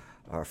or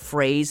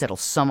phrase that'll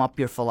sum up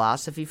your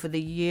philosophy for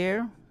the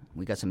year.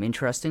 We got some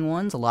interesting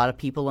ones. A lot of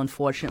people,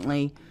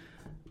 unfortunately,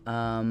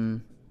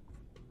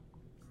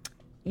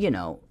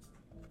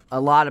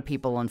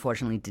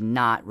 did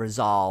not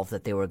resolve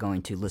that they were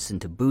going to listen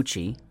to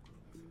Bucci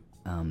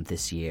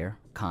this year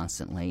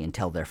constantly and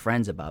tell their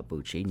friends about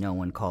Bucci. No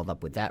one called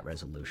up with that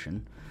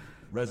resolution.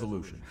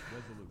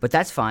 But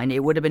that's fine.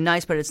 It would have been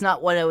nice, but it's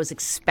not what I was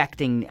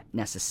expecting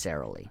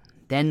necessarily.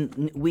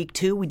 Then week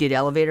 2, we did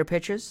elevator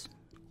pitches,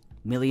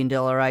 $1 million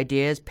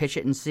ideas, pitch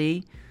it and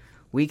see.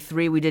 Week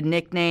 3, we did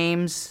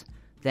nicknames,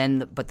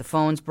 but the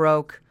phones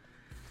broke.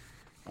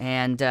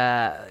 And,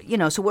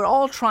 so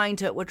we're trying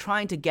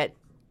to get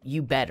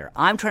you better.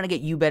 I'm trying to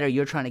get you better.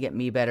 You're trying to get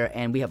me better.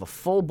 And we have a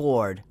full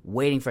board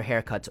waiting for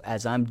haircuts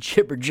as I'm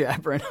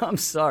jibber-jabbering. I'm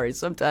sorry.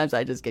 Sometimes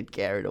I just get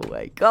carried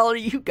away. Caller,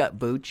 you got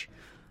Booch.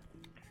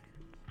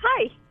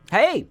 Hi.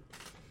 Hey.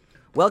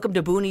 Welcome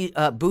to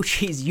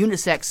Bucci's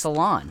Unisex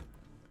Salon.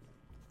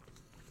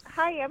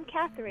 Hi, I'm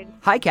Catherine.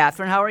 Hi,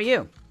 Catherine. How are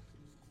you?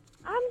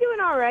 I'm doing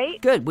all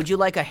right. Good. Would you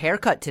like a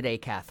haircut today,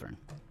 Catherine?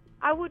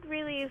 I would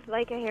really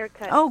like a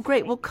haircut. Oh,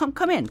 great. Well,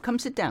 come in. Come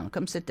sit down.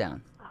 Okay.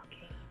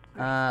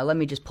 Let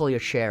me just pull your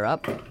chair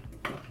up.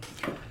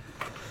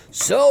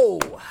 So,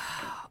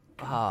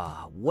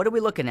 what are we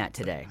looking at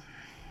today?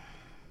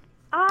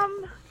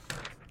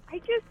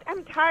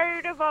 I'm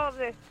tired of all of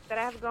this that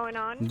I have going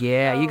on.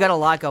 Yeah, you got a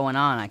lot going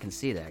on. I can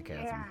see that,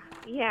 Catherine.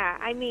 Yeah.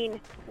 I mean,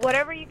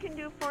 whatever you can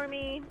do for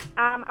me.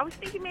 I was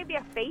thinking maybe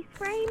a face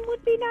frame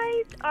would be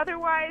nice.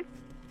 Otherwise,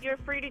 you're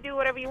free to do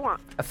whatever you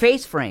want. A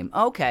face frame.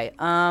 Okay.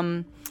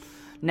 Now,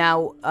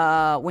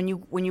 when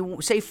you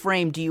say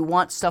frame, do you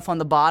want stuff on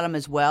the bottom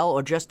as well,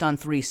 or just on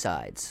 3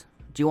 sides?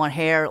 Do you want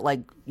hair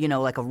like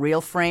a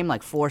real frame,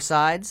 like 4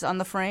 sides on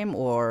the frame,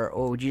 or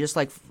would you just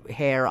like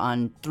hair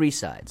on 3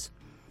 sides?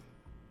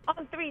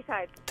 On 3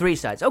 sides. 3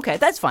 sides. Okay,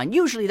 that's fine.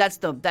 Usually that's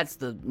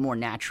the more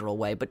natural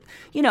way, but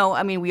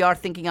we are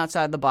thinking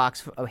outside the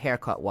box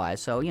haircut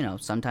wise. So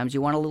sometimes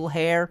you want a little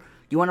hair.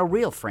 You want a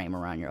real frame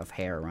of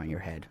hair around your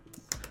head.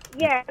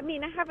 Yeah, I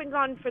mean, I haven't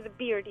gone for the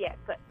beard yet,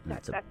 but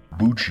that's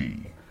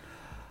Bucci.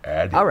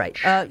 All right.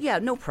 Yeah,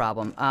 no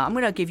problem. I'm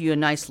going to give you a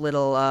nice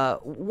little,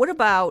 what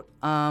about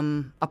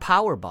a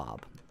power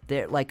bob?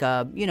 They're like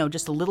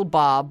just a little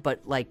bob,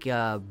 but like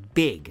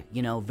big,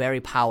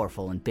 very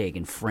powerful and big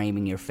and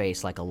framing your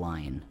face like a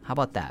lion. How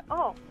about that?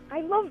 Oh,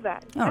 I love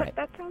that. All right.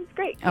 That sounds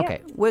great.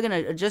 Okay. Yeah. We're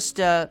going to just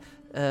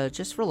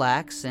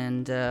relax,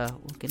 and we're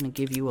going to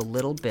give you a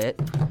little bit.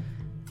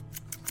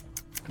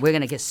 We're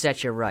going to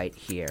set you right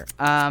here.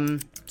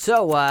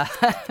 So, what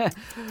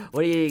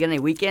are you got any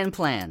weekend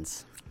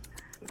plans?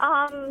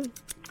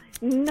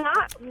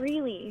 Not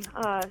really.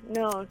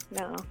 No.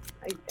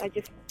 I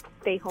just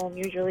stay home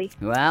usually.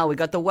 Well, we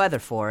got the weather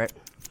for it.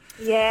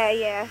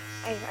 Yeah.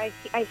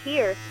 I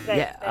hear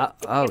that, that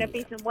it's going to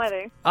be some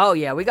weather. Oh,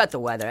 yeah, we got the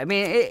weather. I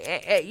mean,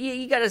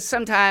 you got to,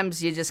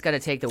 sometimes you just got to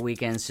take the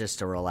weekends just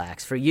to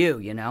relax. For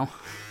you,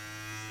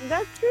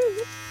 That's true.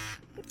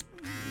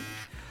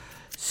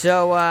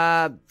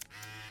 So,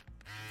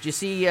 did you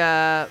see, did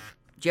you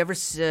ever,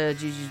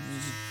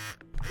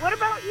 What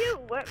about you?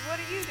 What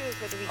do you do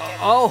for the weekend?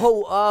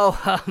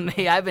 Oh,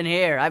 me, I've been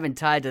here. I've been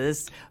tied to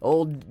this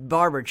old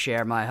barber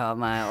chair my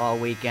all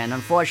weekend.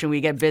 Unfortunately,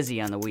 we get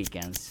busy on the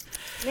weekends.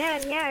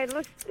 Man, yeah, it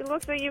looks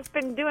like you've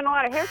been doing a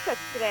lot of haircuts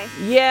today.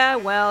 Yeah,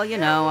 well,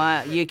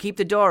 you keep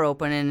the door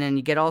open and then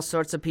you get all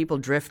sorts of people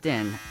drift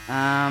in.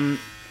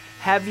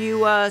 Have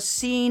you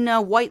seen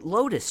White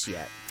Lotus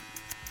yet?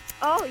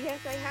 Oh, yes,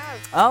 I have.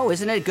 Oh,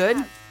 isn't it good?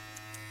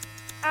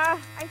 I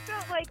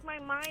felt like my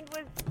mind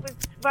was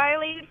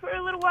violated for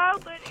a little while,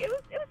 but it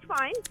was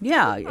fine.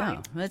 Yeah.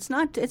 It's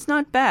not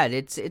bad.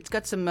 It's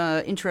got some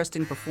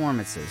interesting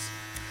performances.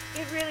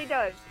 It really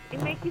does.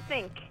 It makes you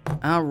think.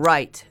 All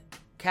right,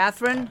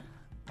 Catherine.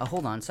 Oh,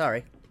 hold on.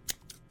 Sorry.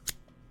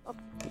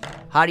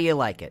 How do you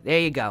like it?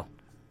 There you go.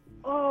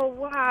 Oh,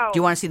 wow. Do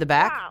you want to see the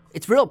back? Wow.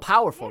 It's real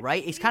powerful,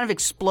 right? It's kind of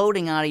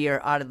exploding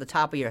out of the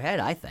top of your head,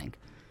 I think.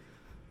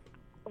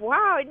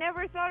 Wow, I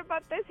never thought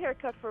about this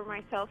haircut for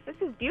myself. This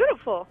is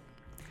beautiful.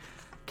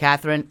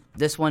 Catherine,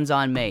 this one's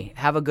on me.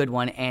 Have a good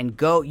one, and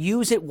go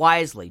use it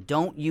wisely.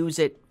 Don't use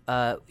it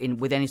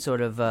with any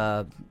sort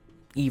of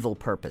evil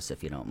purpose,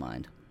 if you don't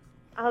mind.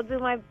 I'll do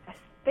my best.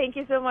 Thank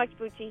you so much,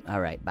 Bucci. All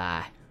right,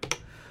 bye.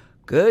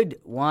 Good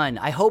one.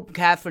 I hope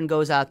Catherine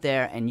goes out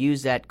there and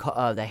use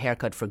the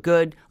haircut for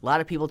good. A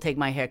lot of people take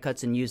my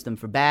haircuts and use them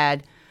for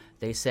bad.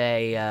 They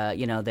say,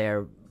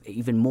 they're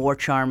even more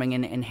charming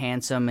and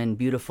handsome and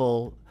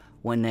beautiful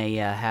when they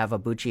have a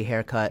Bucci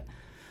haircut.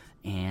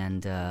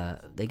 And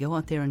they go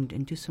out there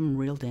and do some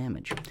real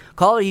damage.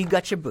 Caller, you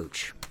got your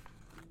Booch.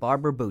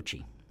 Barbara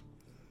Bucci.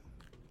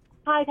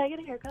 Hi, can I get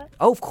a haircut?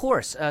 Oh, of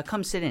course.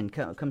 Come sit in.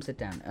 Come sit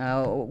down.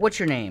 What's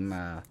your name?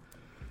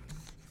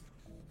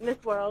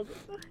 Miss World.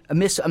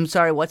 I'm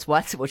sorry, what's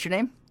your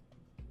name?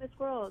 Miss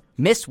World.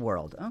 Miss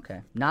World.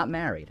 Okay. Not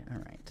married. All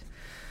right.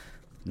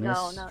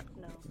 No, Miss no.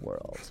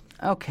 World.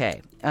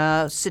 Okay.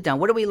 Sit down.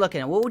 What are we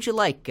looking at? What would you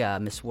like,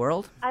 Miss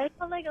World? I just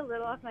want like a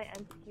little off my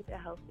ends to keep it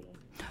healthy.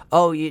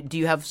 Oh, do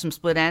you have some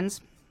split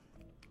ends?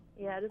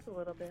 Yeah, just a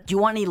little bit. Do you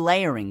want any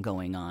layering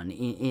going on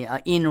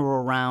in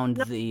or around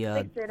No, the?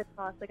 like straight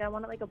across. Like I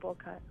want it like a bowl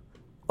cut.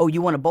 Oh,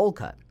 you want a bowl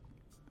cut?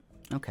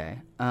 Okay.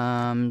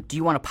 Do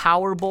you want a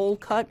power bowl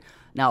cut?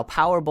 Now, a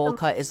power bowl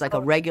cut is like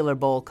a regular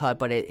bowl cut,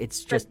 but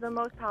it's just the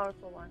most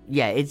powerful one.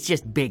 Yeah, it's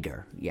just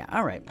bigger. Yeah.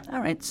 All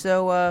right.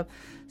 So,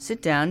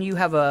 sit down. You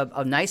have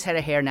a nice head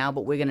of hair now,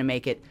 but we're gonna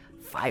make it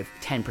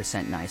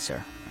 10%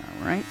 nicer.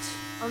 All right.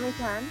 Only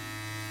 10.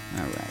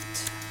 All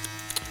right.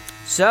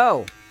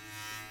 So,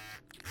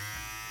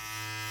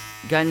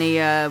 got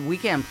any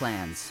weekend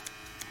plans?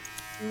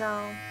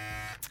 No.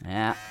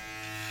 Yeah.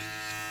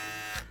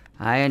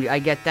 I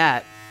get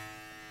that.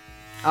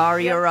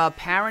 Are your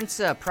parents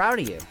proud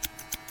of you?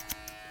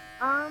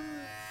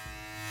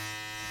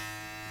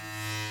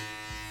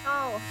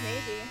 Oh,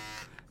 maybe.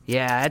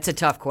 Yeah, that's a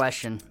tough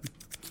question.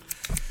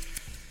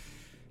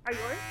 Are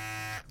yours?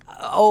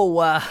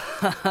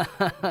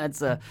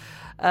 That's a,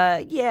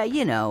 yeah,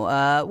 you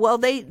know. Well,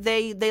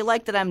 they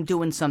like that I'm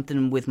doing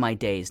something with my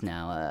days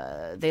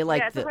now. They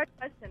like it's a hard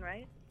question,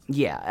 right?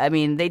 Yeah, I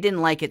mean, they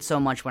didn't like it so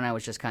much when I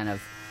was just kind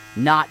of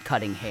not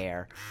cutting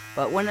hair,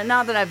 but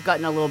now that I've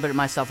gotten a little bit of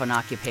myself an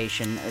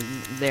occupation,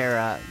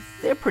 they're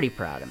pretty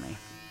proud of me.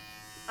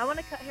 I want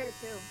to cut hair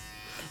too.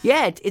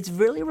 Yeah, it's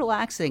really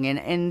relaxing,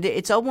 and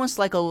it's almost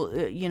like a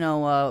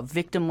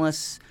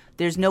victimless.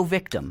 There's no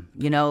victim,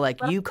 like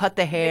you cut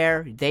the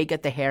hair, they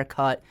get the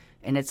haircut,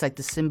 and it's like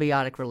the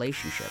symbiotic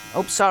relationship.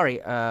 Oh, sorry,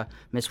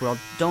 Miss World,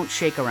 don't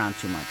shake around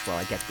too much while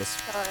I get this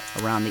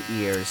around the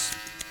ears.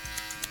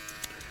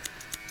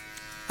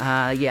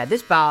 Yeah,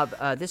 this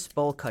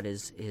bowl cut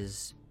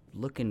is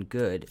looking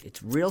good.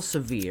 It's real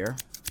severe,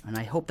 and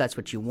I hope that's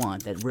what you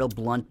want, that real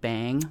blunt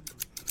bang.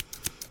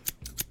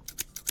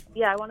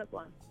 Yeah, I want it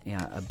blunt.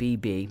 Yeah, a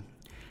BB.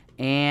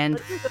 And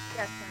Let's do the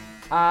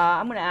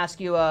I'm going to ask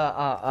you,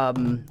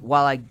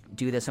 while I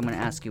do this, I'm going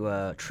to ask you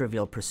a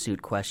Trivial Pursuit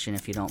question,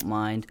 if you don't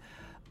mind.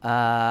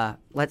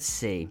 Let's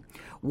see.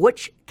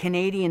 Which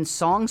Canadian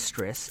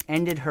songstress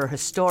ended her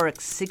historic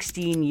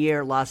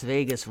 16-year Las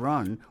Vegas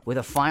run with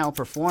a final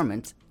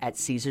performance at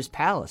Caesar's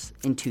Palace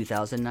in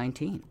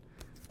 2019?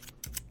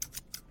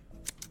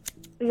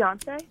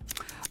 Beyonce?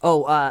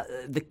 Oh,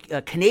 the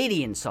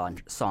Canadian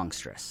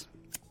songstress.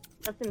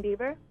 Justin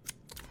Bieber?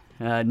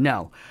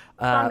 No.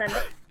 Shawn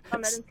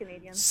Mendes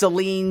Canadian.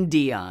 Celine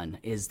Dion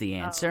is the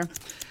answer.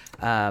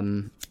 Oh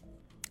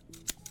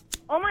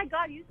my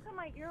God! You just cut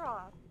my ear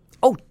off.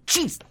 Oh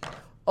jeez!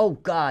 Oh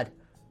God!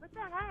 What the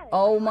heck?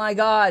 Oh my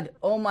God!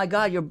 Oh my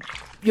God!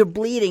 You're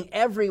bleeding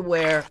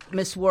everywhere,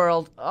 Miss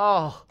World.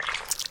 Oh.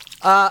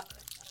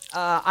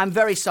 I'm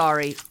very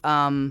sorry.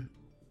 No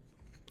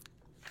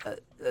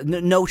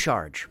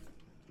charge.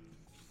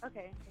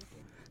 Okay. Thank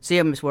you. See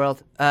you, Miss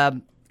World.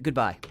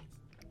 Goodbye.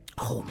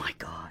 Oh my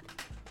God!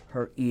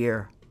 Her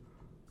ear.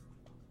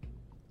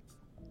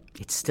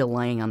 It's still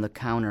laying on the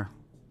counter.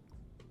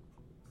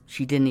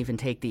 She didn't even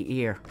take the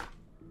ear.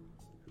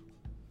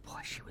 Boy,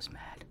 she was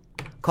mad.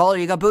 Caller,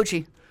 you got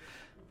Bucci.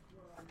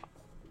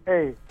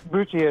 Hey,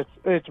 Bucci,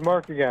 it's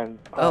Mark again.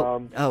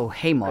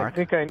 Hey, Mark.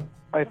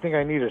 I think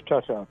I need a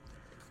touch-up.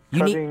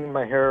 Cutting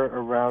my hair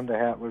around the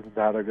hat was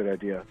not a good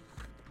idea.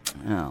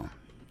 Oh.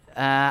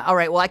 All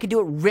right, well, I can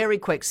do it very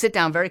quick. Sit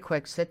down, very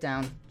quick. Sit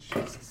down.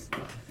 Jesus.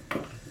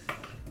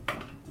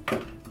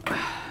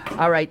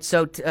 All right,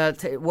 so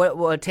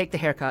take the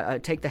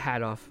haircut, take the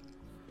hat off.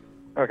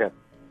 Okay.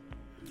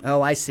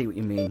 Oh, I see what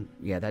you mean.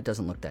 Yeah, that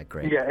doesn't look that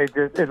great. Yeah,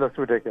 it looks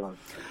ridiculous.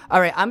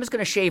 All right, I'm just going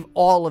to shave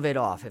all of it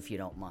off, if you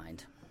don't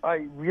mind.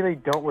 I really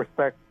don't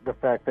respect the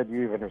fact that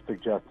you even have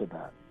suggested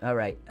that. All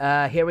right,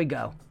 here we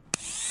go.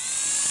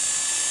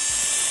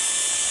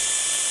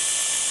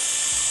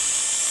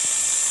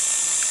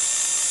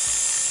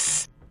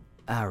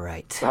 All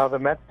right. How the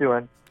Mets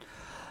doing?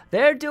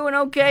 They're doing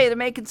okay. They're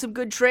making some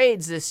good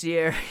trades this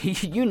year.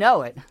 You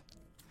know it.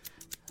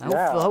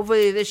 Yeah.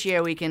 Hopefully this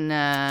year we can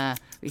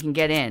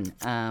get in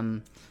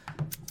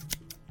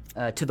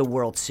to the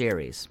World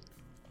Series.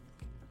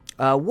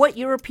 What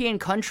European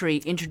country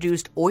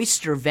introduced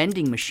oyster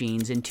vending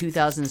machines in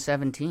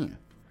 2017?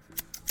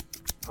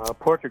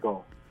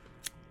 Portugal.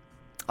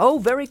 Oh,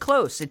 very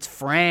close. It's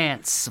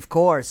France, of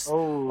course.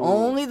 Oh.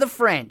 Only the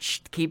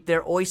French keep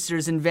their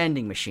oysters in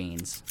vending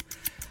machines.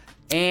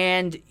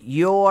 And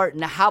now,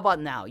 how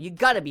about now? You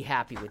got to be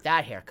happy with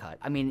that haircut.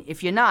 I mean,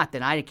 if you're not,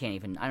 then I don't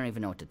even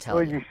know what to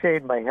tell you. Well, you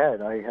shaved my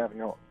head. I have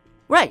no.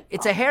 Right,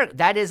 it's a hair.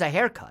 That is a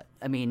haircut.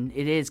 I mean,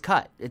 it is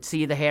cut.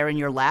 See the hair in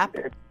your lap?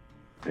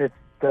 It's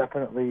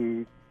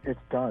definitely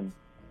done.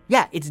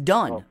 Yeah, it's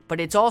done. But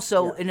it's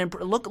also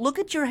look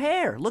at your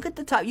hair. Look at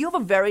the top. You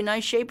have a very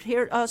nice shaped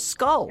hair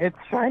skull. It's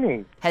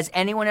shiny. Has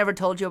anyone ever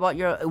told you about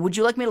your? Would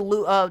you like me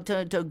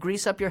to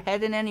grease up your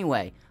head in any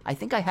way? I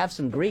think I have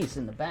some grease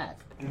in the back.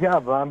 Yeah,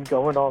 but I'm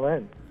going all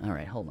in. All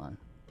right, hold on.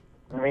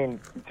 I mean,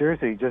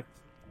 seriously, just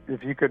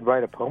if you could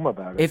write a poem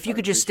about it. If you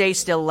could just stay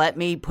still, let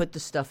me put the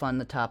stuff on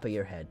the top of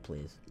your head,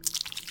 please.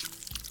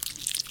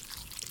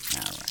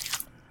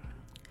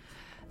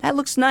 That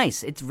looks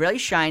nice. It's really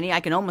shiny. I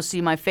can almost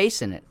see my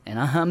face in it, and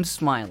I'm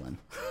smiling.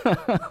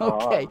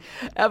 Okay,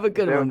 have a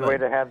good one. There's a way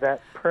to have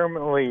that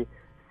permanently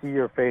see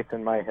your face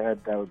in my head.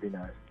 That would be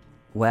nice.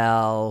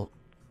 Well,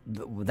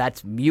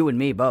 that's you and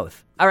me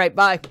both. All right,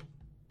 bye.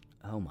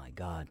 Oh, my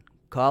God.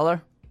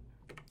 Caller,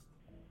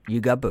 you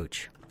got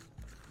Booch.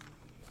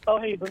 Oh,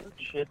 hey,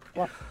 Bucci.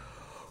 Yeah.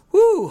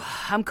 Whew,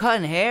 I'm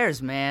cutting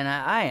hairs, man.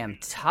 I am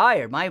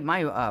tired.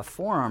 My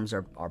forearms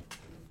are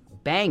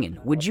banging.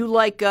 Would you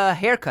like a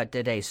haircut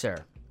today,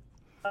 sir?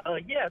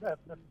 Yeah, that's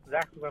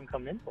exactly what I'm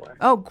coming in for.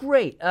 Oh,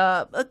 great.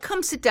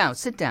 Come sit down.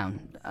 Sit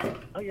down.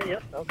 Oh, yeah,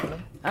 okay.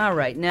 All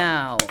right,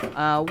 now,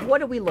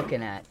 what are we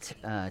looking at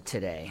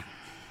today?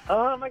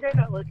 I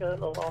got like a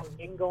long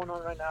thing going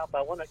on right now, but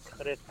I want to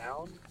cut it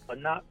down, but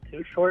not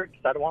too short,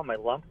 because I don't want my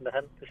lump in the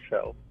head to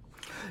show.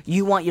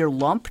 You want your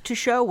lump to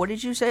show? What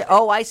did you say?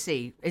 Oh, I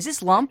see. Is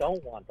this lump? I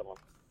don't want the lump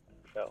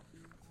to show.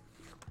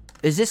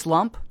 Is this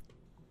lump?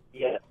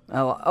 Yeah.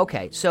 Oh,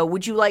 okay. So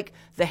would you like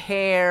the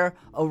hair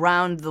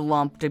around the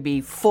lump to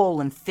be full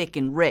and thick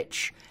and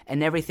rich,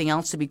 and everything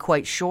else to be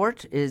quite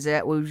short?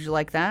 Would you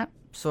like that?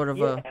 Sort of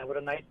with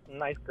a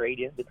nice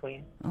gradient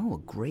between. Oh, a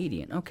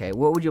gradient. Okay.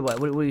 What would you like?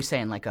 What are you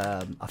saying? Like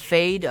a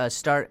fade?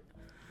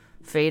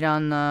 Fade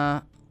on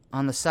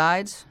the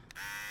sides?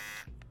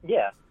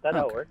 Yeah,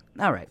 that'll work.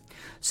 All right.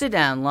 Sit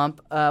down,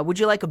 lump. Would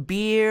you like a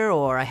beer,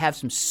 or I have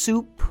some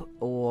soup,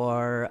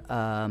 or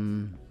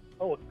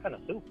Oh, what kind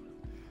of soup?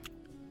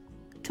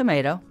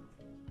 Tomato.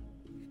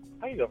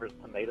 I can go for some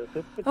tomato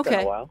soup. It's Okay.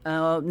 been a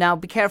while. Now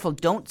be careful.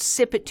 Don't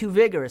sip it too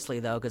vigorously,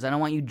 though, because I don't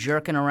want you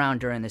jerking around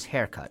during this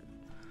haircut.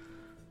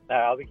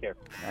 I'll be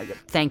careful.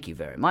 Thank you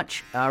very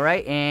much. All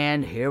right,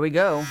 and here we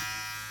go.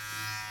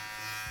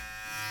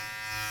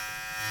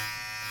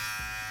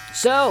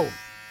 So,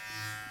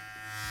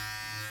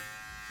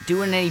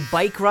 doing any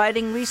bike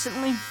riding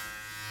recently?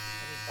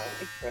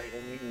 Bike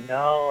riding?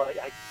 No,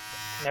 I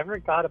never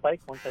got a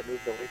bike once I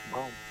moved away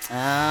from home.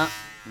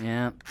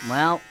 Yeah.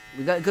 Well,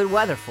 we got good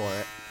weather for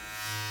it.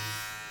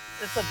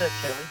 It's a bit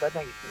chilly, but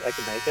I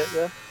can make it,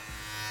 yeah.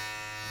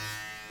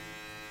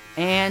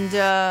 And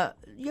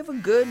you have a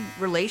good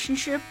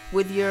relationship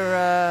with your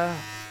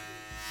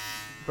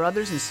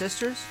brothers and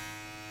sisters?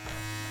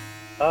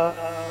 I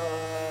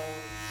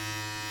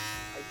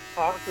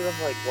talk to them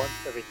like once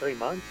every 3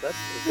 months. That's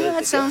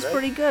That sounds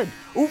pretty good.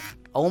 Ooh,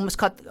 almost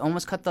cut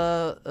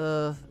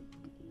the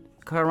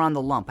cut around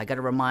the lump. I got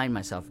to remind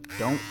myself,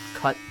 don't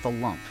cut the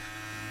lump.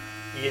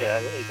 Yeah,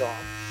 you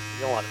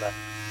don't want that.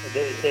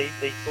 They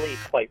bleed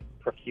quite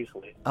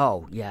profusely.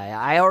 Oh, yeah,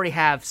 I already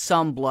have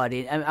some blood.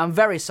 I'm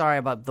very sorry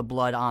about the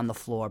blood on the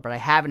floor, but I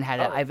haven't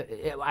had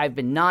it. I've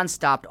been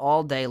nonstop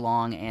all day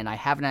long, and I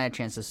haven't had a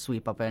chance to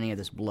sweep up any of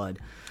this blood.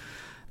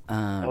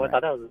 I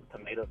thought that was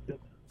tomato soup.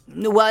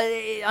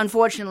 Well,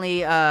 unfortunately,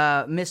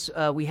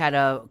 we had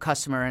a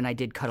customer, and I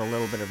did cut a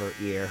little bit of her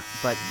ear,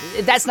 but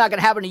that's not going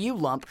to happen to you,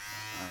 lump.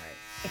 All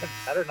right.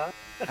 Better not.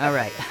 All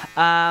right.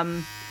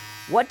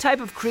 What type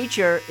of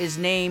creature is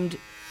named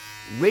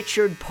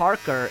Richard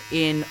Parker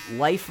in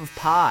Life of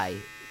Pi,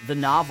 the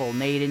novel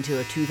made into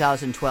a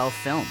 2012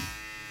 film?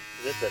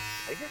 Is it the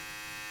tiger?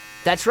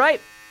 That's right.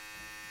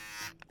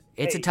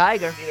 It's a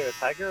tiger. Either a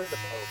tiger or the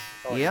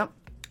bow. Yep.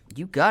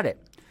 You got it.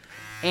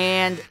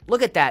 And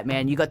look at that,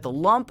 man. You got the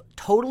lump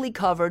totally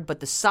covered, but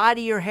the side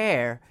of your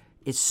hair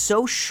is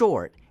so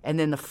short, and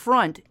then the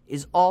front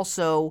is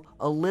also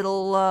a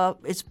little,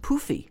 it's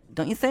poofy,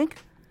 don't you think?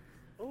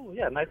 Oh,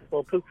 yeah, nice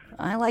little poof.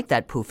 I like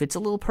that poof. It's a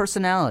little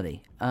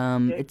personality.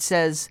 It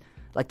says,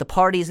 like, the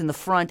party's in the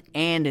front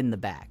and in the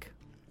back.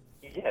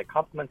 Yeah, it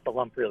complements the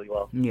lump really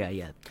well.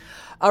 Yeah.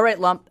 All right,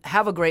 lump,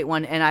 have a great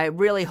one, and I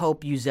really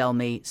hope you sell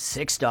me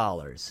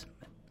 $6.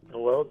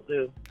 Will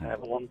do.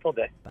 Have a wonderful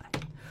day. Bye.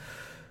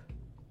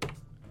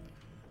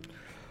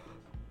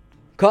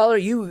 Caller,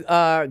 you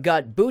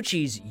got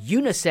Bucci's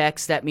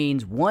Unisex, that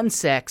means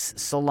one-sex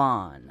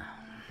salon.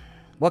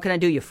 What can I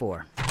do you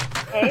for?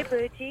 Hey,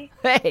 Bucci.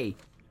 Hey.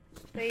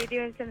 So you're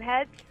doing some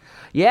heads?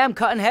 Yeah, I'm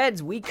cutting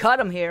heads. We cut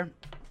them here.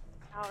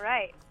 All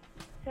right.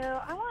 So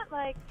I want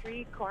like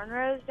 3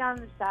 cornrows down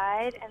the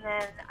side, and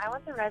then I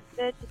want the rest of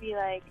it to be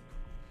like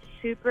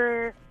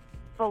super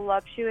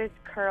voluptuous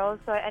curls,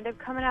 so I end up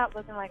coming out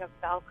looking like a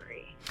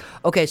Valkyrie.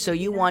 Okay, so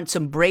you want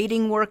some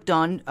braiding work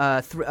done,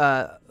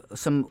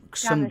 some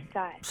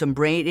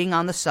braiding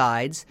on the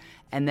sides,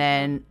 and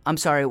then I'm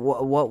sorry,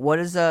 what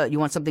is you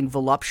want something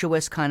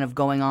voluptuous kind of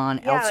going on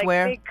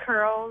elsewhere? Like big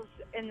curls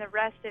in the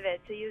rest of it,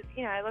 so you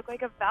know I look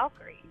like a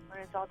Valkyrie when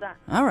it's all done.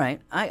 All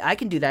right, I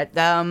can do that.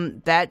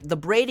 The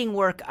braiding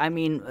work, I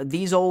mean,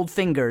 these old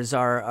fingers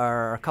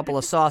are a couple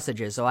of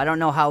sausages, so I don't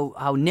know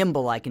how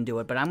nimble I can do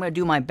it, but I'm going to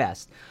do my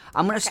best.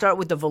 I'm going to start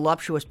with the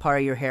voluptuous part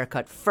of your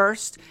haircut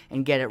first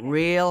and get it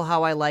real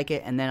how I like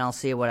it, and then I'll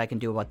see what I can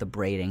do about the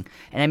braiding.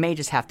 And I may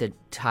just have to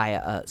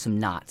tie some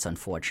knots,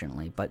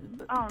 unfortunately. But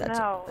that's,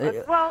 no.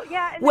 Well,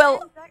 yeah.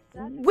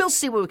 We'll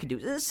see what we can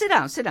do. Sit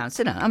down.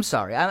 I'm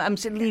sorry. I'm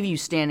leaving you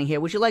standing here.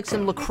 Would you like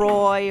some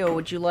LaCroix, or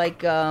would you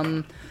like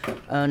an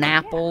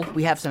apple?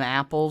 We have some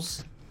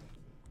apples.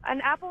 An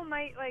apple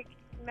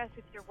mess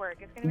with your work.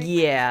 It's gonna make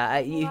Yeah,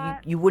 a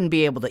lot. you wouldn't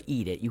be able to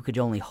eat it. You could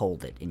only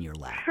hold it in your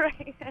lap.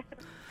 Right.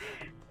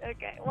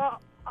 Okay.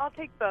 Well, I'll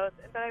take both,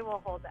 but I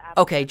will hold the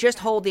apple. Okay, just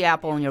hold the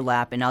apple in your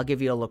lap, and I'll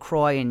give you a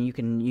LaCroix, and you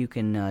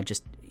can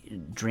just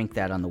drink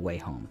that on the way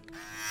home.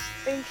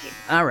 Thank you.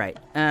 All right.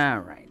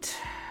 And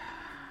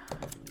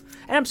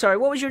I'm sorry,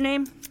 what was your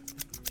name?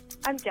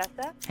 I'm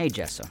Jessa. Hey,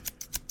 Jessa.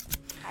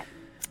 Hi.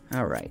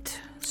 All right.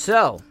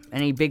 So,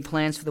 any big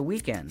plans for the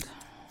weekend?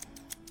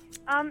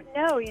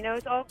 No,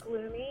 it's all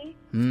gloomy.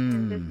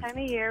 And this time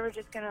of year, we're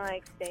just gonna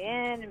stay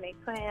in and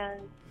make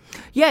plans.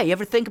 Yeah, you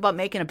ever think about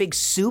making a big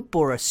soup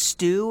or a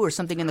stew or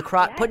something in the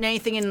putting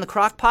anything in the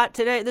crock pot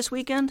this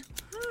weekend?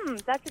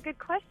 That's a good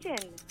question.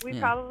 We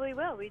probably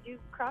will. We do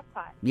crock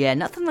pot. Yeah,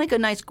 nothing like a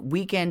nice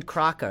weekend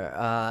crocker.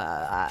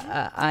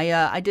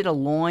 I did a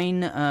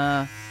loin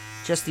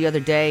just the other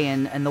day,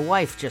 and the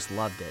wife just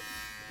loved it.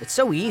 It's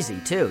so easy,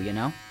 too,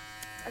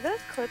 Are those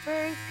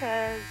clippers?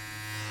 Because...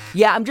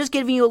 Yeah, I'm just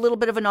giving you a little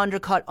bit of an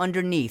undercut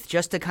underneath,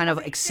 just to kind of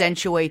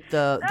accentuate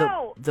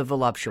the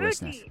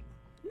voluptuousness.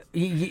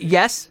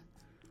 Yes?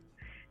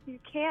 You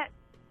can't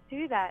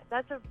do that.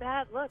 That's a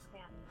bad look,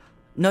 man.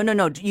 No.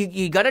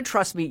 You got to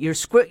trust me.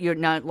 You're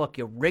not. Look,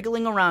 you're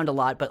wriggling around a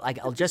lot, but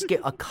I'll just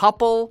get a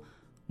couple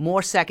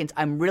more seconds.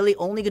 I'm really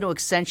only going to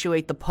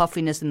accentuate the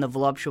puffiness and the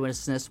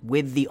voluptuousness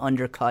with the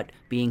undercut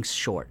being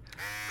short.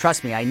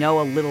 Trust me, I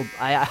know a little.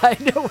 I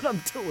know what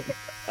I'm doing.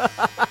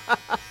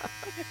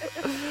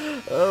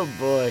 Oh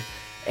boy,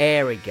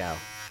 there we go.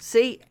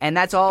 See, and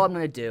that's all I'm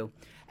going to do.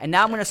 And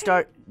now I'm going to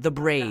start the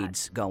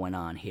braids going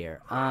on here.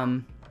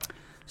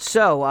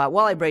 So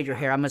while I braid your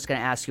hair, I'm just going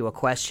to ask you a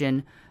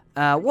question.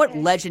 What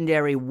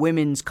legendary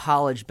women's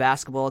college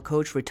basketball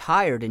coach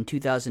retired in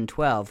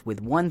 2012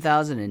 with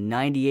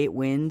 1,098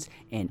 wins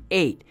and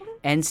 8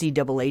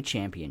 NCAA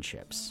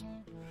championships?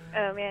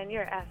 Oh, man,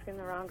 you're asking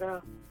the wrong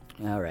girl.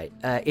 All right.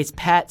 It's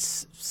Pat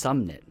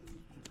Sumnett.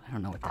 I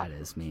don't know what that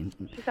is.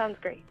 She sounds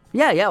great.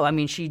 Yeah. I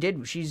mean,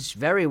 she's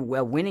very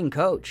well winning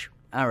coach.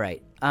 All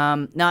right.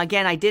 Now,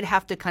 again, I did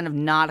have to kind of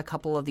knot a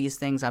couple of these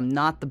things. I'm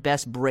not the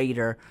best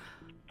braider,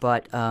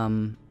 but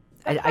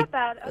That's not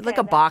bad. Okay, like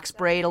a box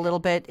braid a little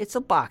bit. It's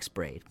a box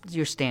braid. It's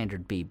your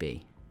standard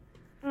BB.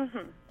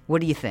 Mm-hmm.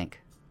 What do you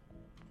think?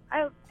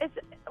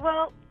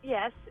 Well,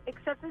 yes,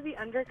 except for the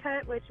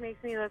undercut, which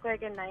makes me look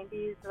like a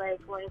 90s,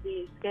 one of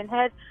these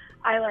skinheads.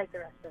 I like the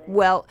rest of it.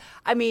 Well,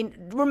 I mean,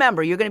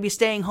 remember, you're going to be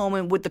staying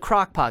home with the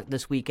crock pot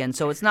this weekend,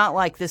 so it's not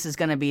like this is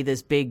going to be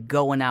this big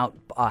going out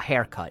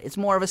haircut. It's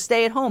more of a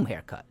stay-at-home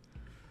haircut.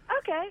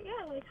 Okay,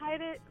 yeah,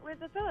 hide it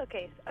with a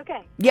pillowcase.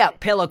 Okay. Yeah,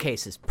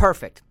 pillowcases.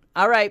 Perfect.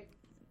 All right.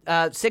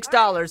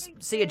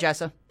 $6. See you,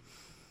 Jessa.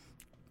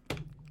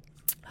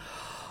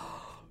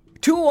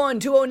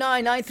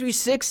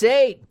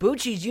 21209-9368.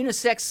 Bucci's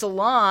Unisex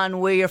Salon,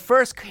 where your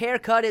first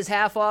haircut is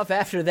half off.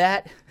 After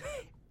that,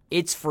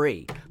 it's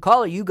free.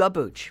 Caller, you got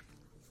Booch.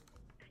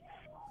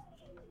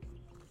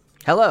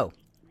 Hello.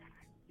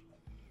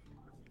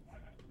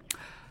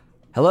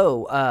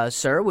 Hello,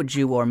 sir. Would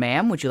you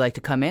like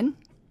to come in?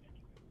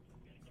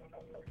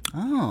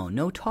 Oh,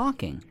 no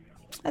talking.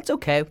 That's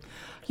okay.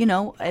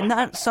 And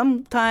that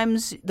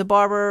sometimes the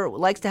barber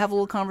likes to have a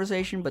little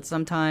conversation, but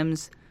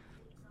sometimes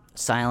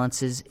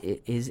silence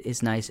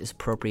is nice, is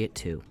appropriate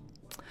too.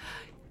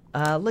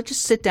 Let's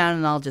just sit down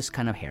and I'll just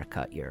kind of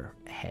haircut your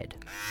head.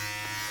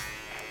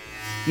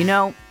 When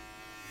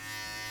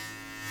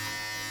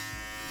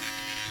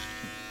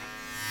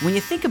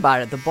you think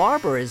about it, the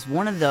barber is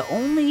one of the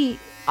only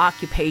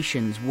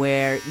occupations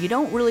where you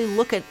don't really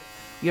look at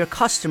your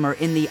customer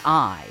in the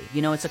eye.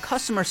 It's a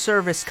customer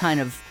service kind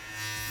of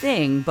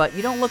thing, but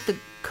you don't look the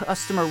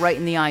customer right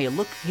in the eye. You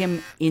look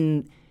him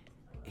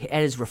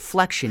at his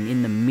reflection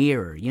in the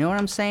mirror. You know what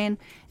I'm saying?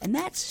 And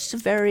that's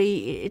just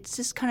gives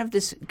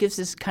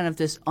this kind of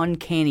this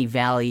uncanny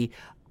valley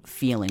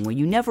feeling where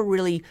you never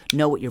really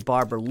know what your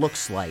barber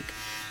looks like.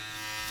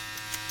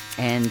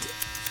 And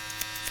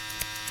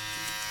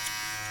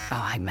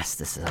I messed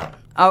this up.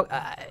 Oh,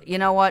 you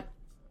know what?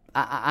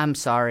 I'm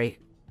sorry.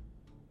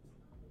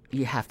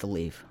 You have to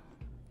leave.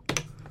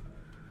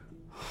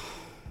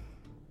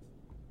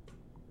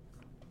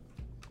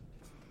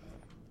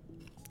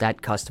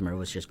 That customer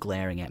was just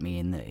glaring at me,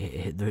 and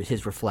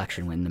his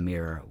reflection in the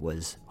mirror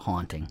was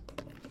haunting.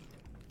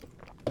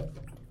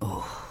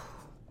 Oh.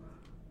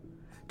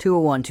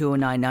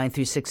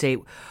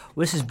 201-209-9368.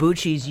 This is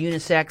Bucci's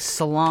Unisex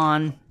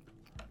Salon.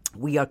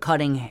 We are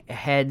cutting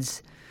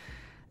heads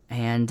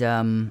and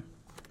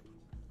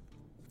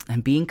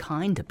being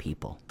kind to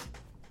people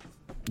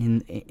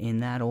in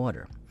that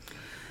order.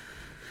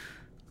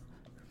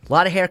 A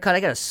lot of haircut.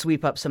 I got to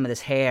sweep up some of this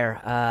hair.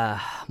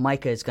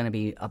 Micah is going to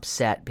be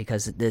upset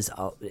because there's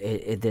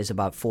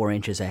about 4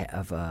 inches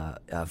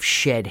of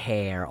shed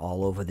hair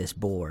all over this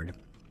board.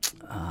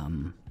 But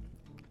I'm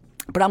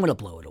going to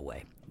blow it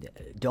away.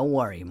 Don't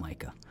worry,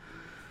 Micah.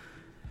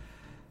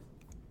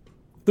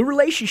 The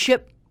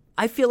relationship,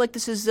 I feel like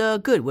this is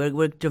good.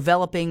 We're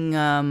developing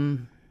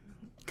kind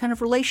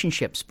of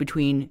relationships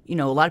between,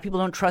 a lot of people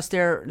don't trust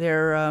their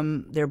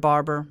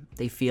barber.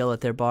 They feel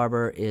that their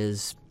barber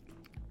is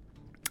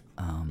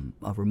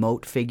a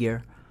remote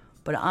figure,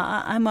 but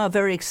I'm a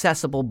very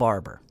accessible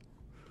barber.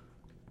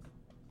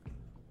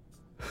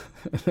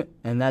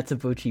 And that's a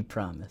Bucci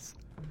promise.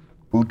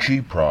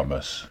 Bucci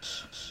promise.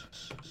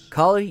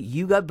 Caller,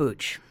 you got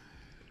Booch.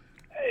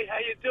 Hey, how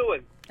you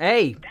doing?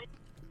 Hey,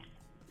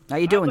 how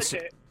you doing? I'd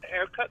like a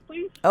haircut,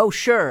 please. Oh,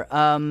 sure.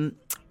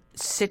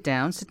 Sit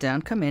down.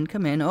 Come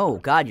in. Oh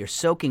God, you're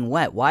soaking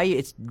wet. Why?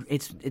 It's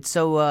it's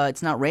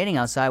not raining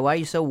outside. Why are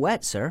you so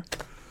wet, sir?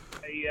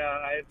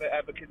 I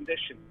have a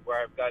condition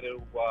where I've got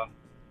to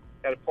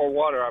pour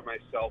water on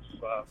myself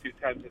a few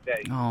times a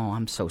day. Oh,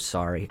 I'm so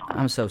sorry.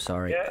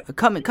 Yeah.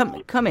 Come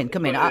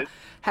in.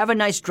 Have a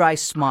nice dry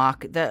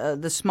smock.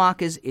 The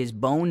smock is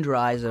bone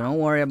dry, so don't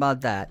worry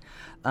about that.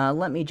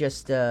 Let me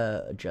just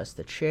adjust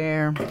the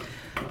chair.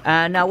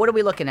 Now, what are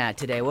we looking at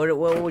today? What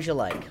would you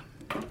like?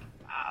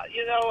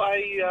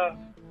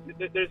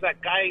 There's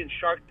that guy in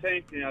Shark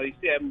Tank. You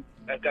see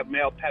I've got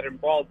male pattern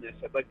baldness.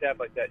 I'd like to have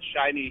like that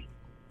shiny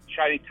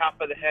top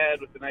of the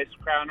head with a nice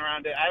crown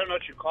around it. I don't know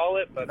what you call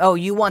it, but Oh,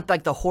 you want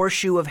like the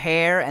horseshoe of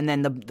hair and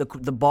then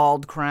the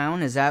bald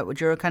crown? Is that what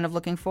you're kind of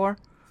looking for?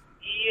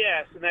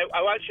 yes, and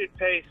I want you to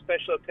pay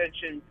special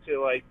attention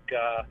to like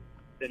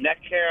the neck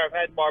hair. I've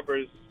had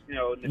barbers,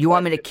 You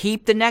want me to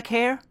keep the neck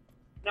hair?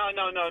 No.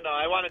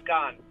 I want it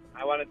gone.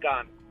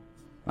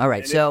 All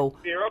right, And so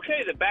you're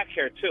okay the back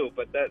hair too,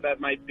 but that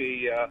might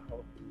be.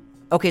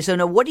 Okay, so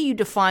now what do you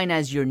define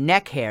as your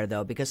neck hair,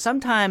 though? Because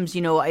sometimes,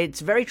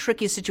 it's a very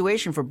tricky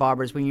situation for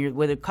barbers when you're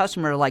with a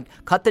customer, like,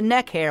 cut the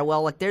neck hair.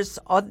 Well, like, there's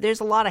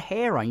a lot of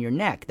hair on your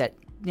neck that,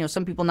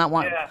 some people not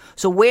want. Yeah.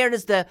 So where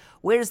does the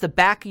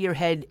back of your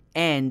head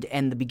end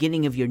and the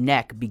beginning of your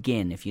neck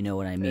begin, if you know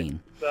what I mean?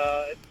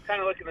 It's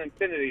kind of like an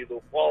infinity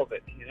loop, all of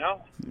it,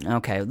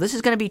 Okay, this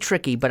is going to be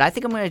tricky, but I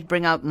think I'm going to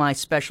bring out my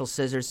special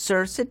scissors.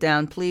 Sir, sit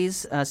down,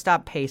 please.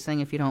 Stop pacing,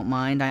 if you don't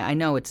mind. I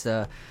know it's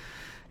a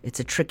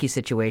tricky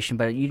situation,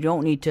 but you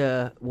don't need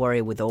to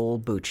worry with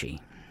old Bucci.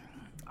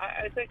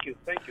 I thank you.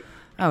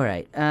 All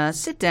right,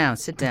 sit down.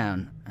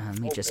 Let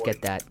me just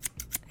get that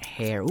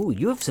hair. Ooh,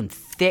 you have some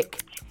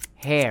thick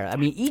hair. I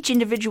mean, each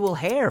individual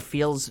hair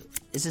is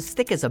as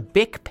thick as a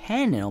Bic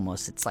pen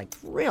almost. It's like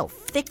real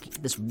thick,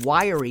 this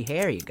wiry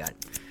hair you got.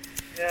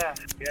 Yeah,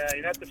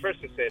 you're not the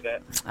first to say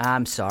that.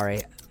 I'm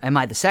sorry. Am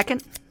I the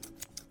second?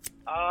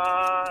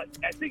 I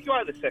think you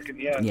are the second,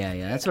 yeah.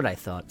 Yeah, that's what I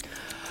thought.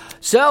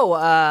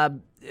 So,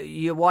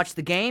 you watched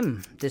the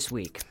game this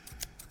week.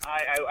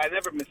 I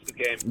never miss the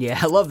game. Yeah,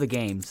 I love the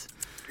games.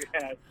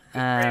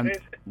 Yeah.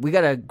 We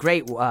got a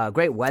great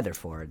weather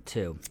for it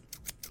too.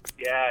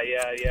 Yeah.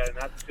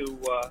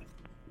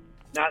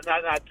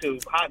 Not too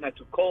hot, not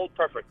too cold.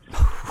 Perfect.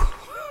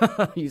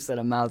 You said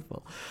a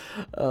mouthful.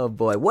 Oh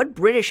boy! What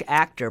British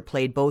actor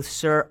played both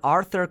Sir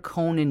Arthur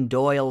Conan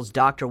Doyle's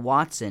Dr.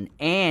 Watson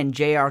and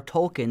J.R.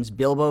 Tolkien's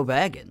Bilbo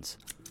Baggins?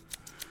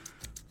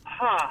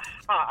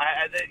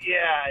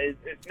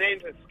 His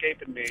name's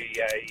escaping me.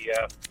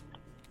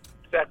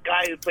 That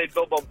guy who played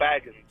Bilbo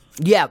Baggins.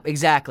 Yeah,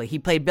 exactly. He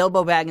played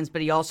Bilbo Baggins,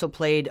 but he also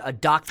played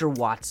Dr.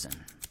 Watson.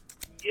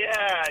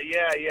 Yeah.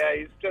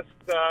 He's just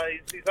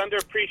he's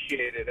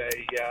underappreciated.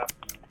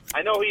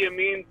 I know who you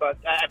mean, but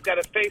I've got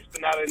a face but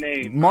not a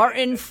name.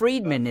 Martin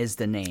Friedman is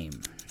the name.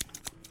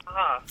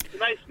 It's a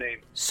nice name.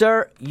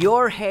 Sir,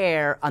 your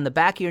hair on the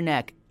back of your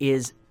neck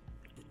is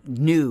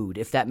nude,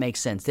 if that makes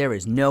sense. There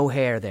is no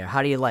hair there.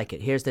 How do you like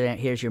it?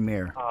 Here's your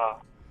mirror.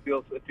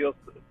 It feels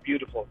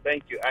beautiful.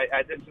 Thank you.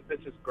 This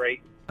is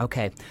great.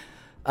 Okay.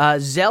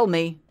 Zell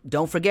me.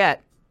 Don't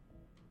forget.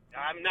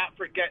 I'm not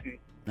forgetting.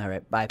 All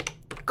right. Bye.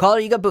 Caller,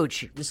 you got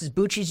Bucci. This is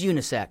Bucci's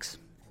Unisex.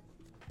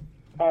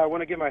 I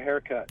want to get my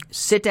hair cut.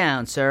 Sit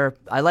down, sir.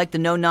 I like the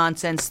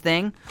no-nonsense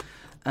thing.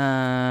 What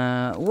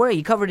are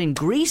you covered in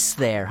grease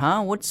there,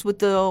 huh? What's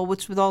with all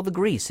the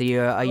grease? Are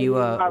you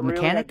a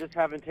mechanic? Really, I just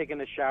haven't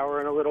taken a shower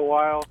in a little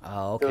while.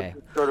 Oh, okay. So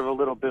it's sort of a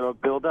little bit of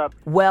build-up.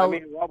 Well, I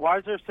mean, why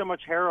is there so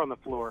much hair on the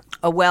floor?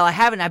 Oh well, I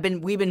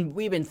haven't. We've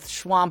been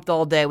swamped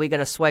all day.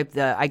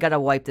 I gotta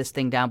wipe this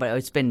thing down, but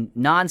it's been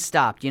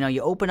nonstop.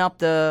 You open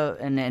up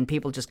and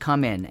people just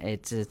come in.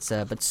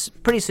 But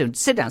pretty soon.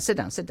 Sit down.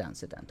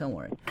 Don't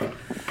worry.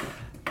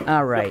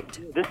 All right.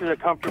 This is a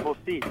comfortable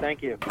seat.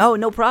 Thank you. Oh,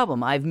 no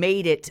problem. I've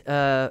made it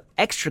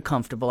extra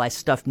comfortable. I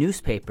stuffed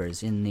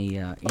newspapers in the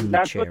chair.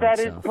 That's what that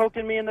itself. is,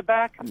 poking me in the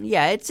back?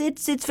 Yeah,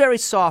 it's very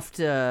soft.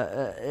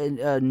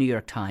 New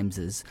York Times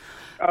is.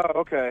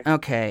 Oh, okay.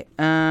 Okay.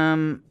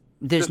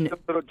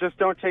 Just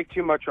don't take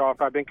too much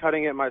off. I've been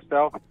cutting it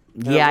myself.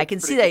 Yeah, I can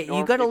see that.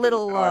 You got a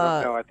little...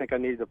 I don't know. I think I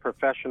need a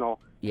professional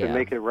to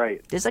make it right.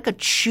 There's like a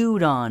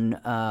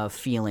chewed-on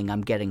feeling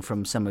I'm getting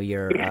from some of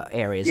your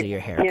areas of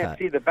your haircut. You can't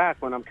see the back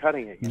when I'm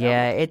cutting it.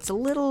 Yeah, it's a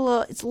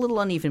little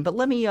uneven, but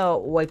let me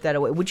wipe that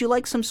away. Would you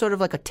like some sort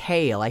of like a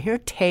tail? I hear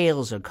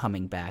tails are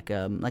coming back,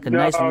 like a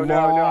nice long,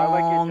 I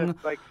like it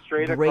just like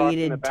straight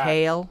braided across the back.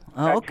 tail.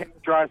 Oh, that okay. tail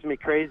drives me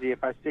crazy.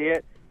 If I see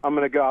it,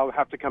 I'll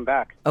have to come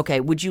back. Okay,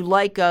 would you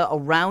like a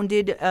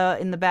rounded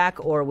in the back,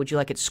 or would you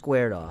like it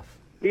squared off?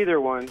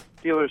 Either one.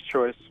 Dealer's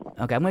choice.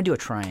 Okay, I'm going to do a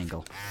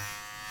triangle.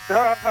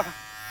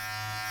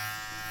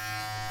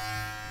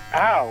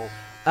 Ow.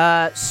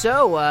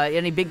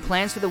 Any big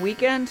plans for the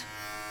weekend?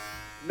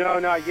 No,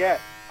 not yet.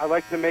 I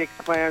like to make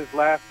plans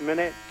last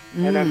minute,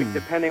 and then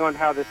depending on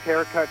how this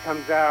haircut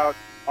comes out,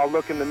 I'll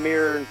look in the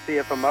mirror and see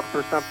if I'm up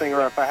for something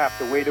or if I have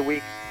to wait a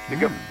week to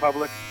go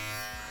public.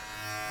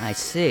 I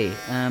see.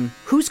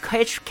 Whose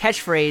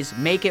catchphrase,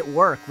 "Make it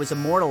work," was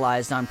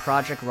immortalized on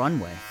Project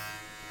Runway?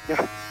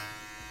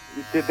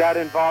 Did that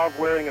involve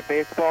wearing a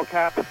baseball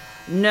cap?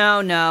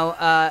 No.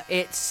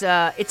 It's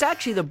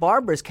actually the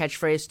barber's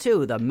catchphrase,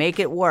 too, the "Make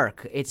it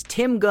work." It's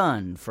Tim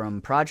Gunn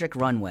from Project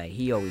Runway.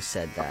 He always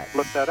said that.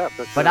 Look that up.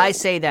 But I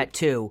say that,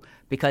 too,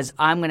 because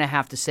I'm going to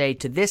have to say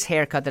to this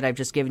haircut that I've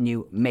just given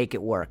you, "Make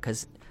it work."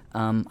 Because,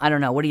 I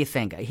don't know. What do you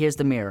think? Here's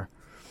the mirror.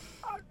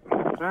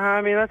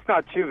 I mean, that's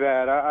not too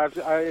bad.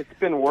 It's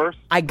been worse.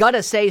 I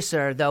gotta say,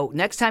 sir, though,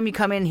 next time you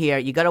come in here,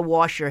 you gotta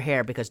wash your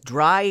hair because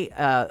dry,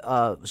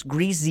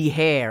 greasy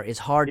hair is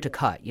hard to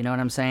cut. You know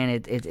what I'm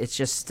saying? It's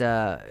just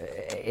my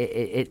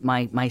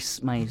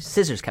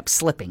scissors kept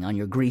slipping on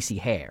your greasy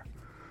hair.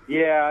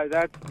 Yeah,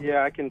 I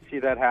can see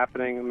that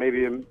happening.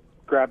 Maybe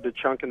grabbed a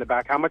chunk in the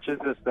back. How much is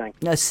this thing?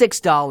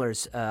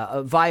 $6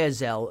 via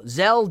Zelle.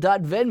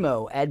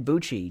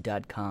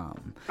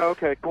 Zelle.venmo@Bucci.com.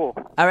 Okay, cool.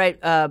 All right,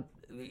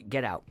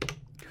 get out.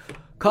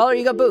 Caller,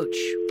 you got Booch.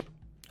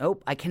 Oh,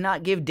 I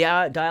cannot give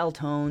dial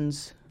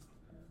tones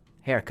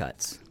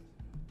haircuts.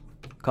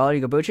 Caller,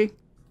 you got Bucci?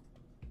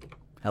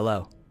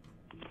 Hello.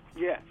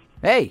 Yes.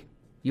 Hey,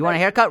 you want a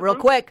haircut real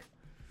quick?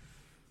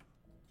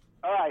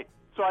 All right.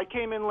 So I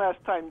came in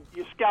last time.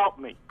 You scalped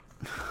me.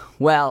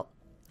 Well,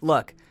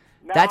 look,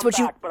 Now that's I'm what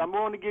back, but I'm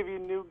willing to give you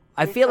new.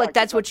 I feel like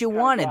that's what you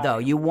wanted, though.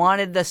 You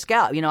wanted the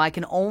scalp. You know, I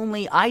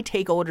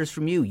take orders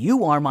from you.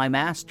 You are my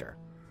master.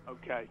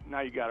 Okay,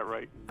 now you got it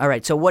right. All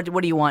right, so what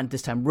do you want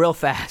this time? Real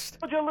fast.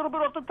 I told you a little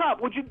bit off the top.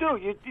 What'd you do?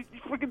 You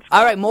freaking.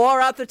 All right,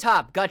 more off the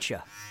top.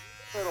 Gotcha.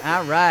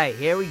 All right,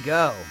 here we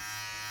go.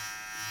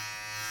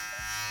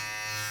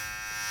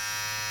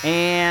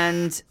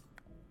 And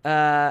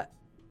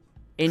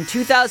in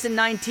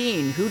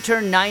 2019, who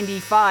turned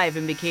 95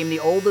 and became the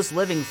oldest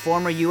living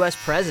former U.S.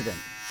 president?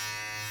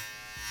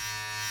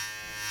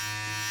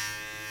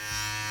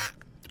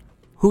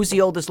 Who's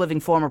the oldest living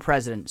former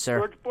president, sir?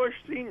 George Bush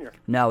Sr.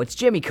 No, it's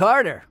Jimmy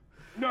Carter.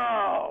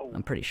 No.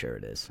 I'm pretty sure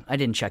it is. I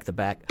didn't check the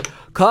back.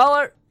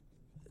 Caller,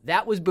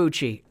 that was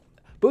Bucci.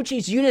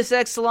 Bucci's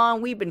Unisex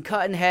Salon. We've been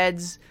cutting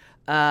heads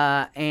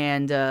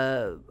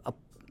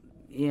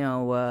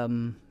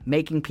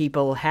making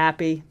people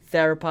happy,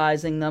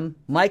 therapizing them.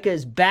 Micah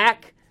is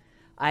back.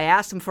 I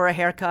asked him for a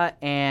haircut,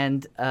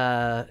 and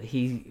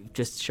he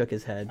just shook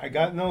his head. I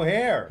got no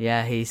hair.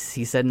 Yeah, he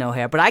said no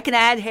hair. But I can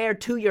add hair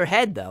to your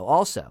head, though,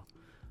 also.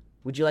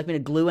 Would you like me to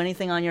glue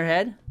anything on your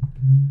head?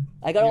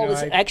 I got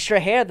this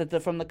extra hair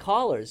from the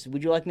collars.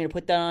 Would you like me to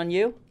put that on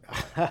you?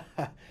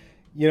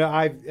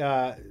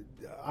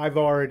 I've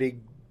already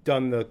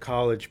done the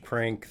college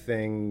prank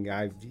thing.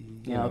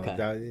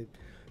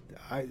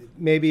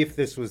 Maybe if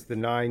this was the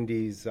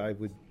 90s, I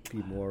would be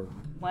more.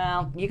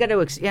 Well, you got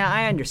to. Yeah,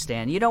 I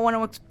understand. You don't want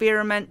to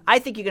experiment. I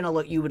think you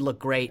would look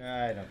great.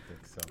 I don't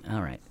think so.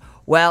 All right.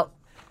 Well,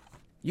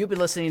 you've been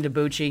listening to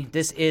Bucci.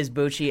 This is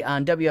Bucci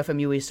on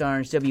WFMU East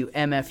Orange,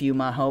 WMFU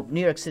My Hope,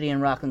 New York City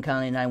and Rockland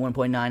County,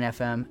 91.9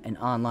 FM, and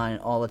online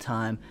all the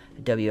time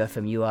at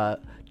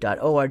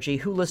WFMU.org.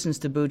 Who listens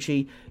to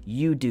Bucci?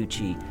 You,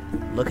 Ducci.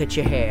 Look at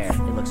your hair.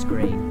 It looks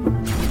great.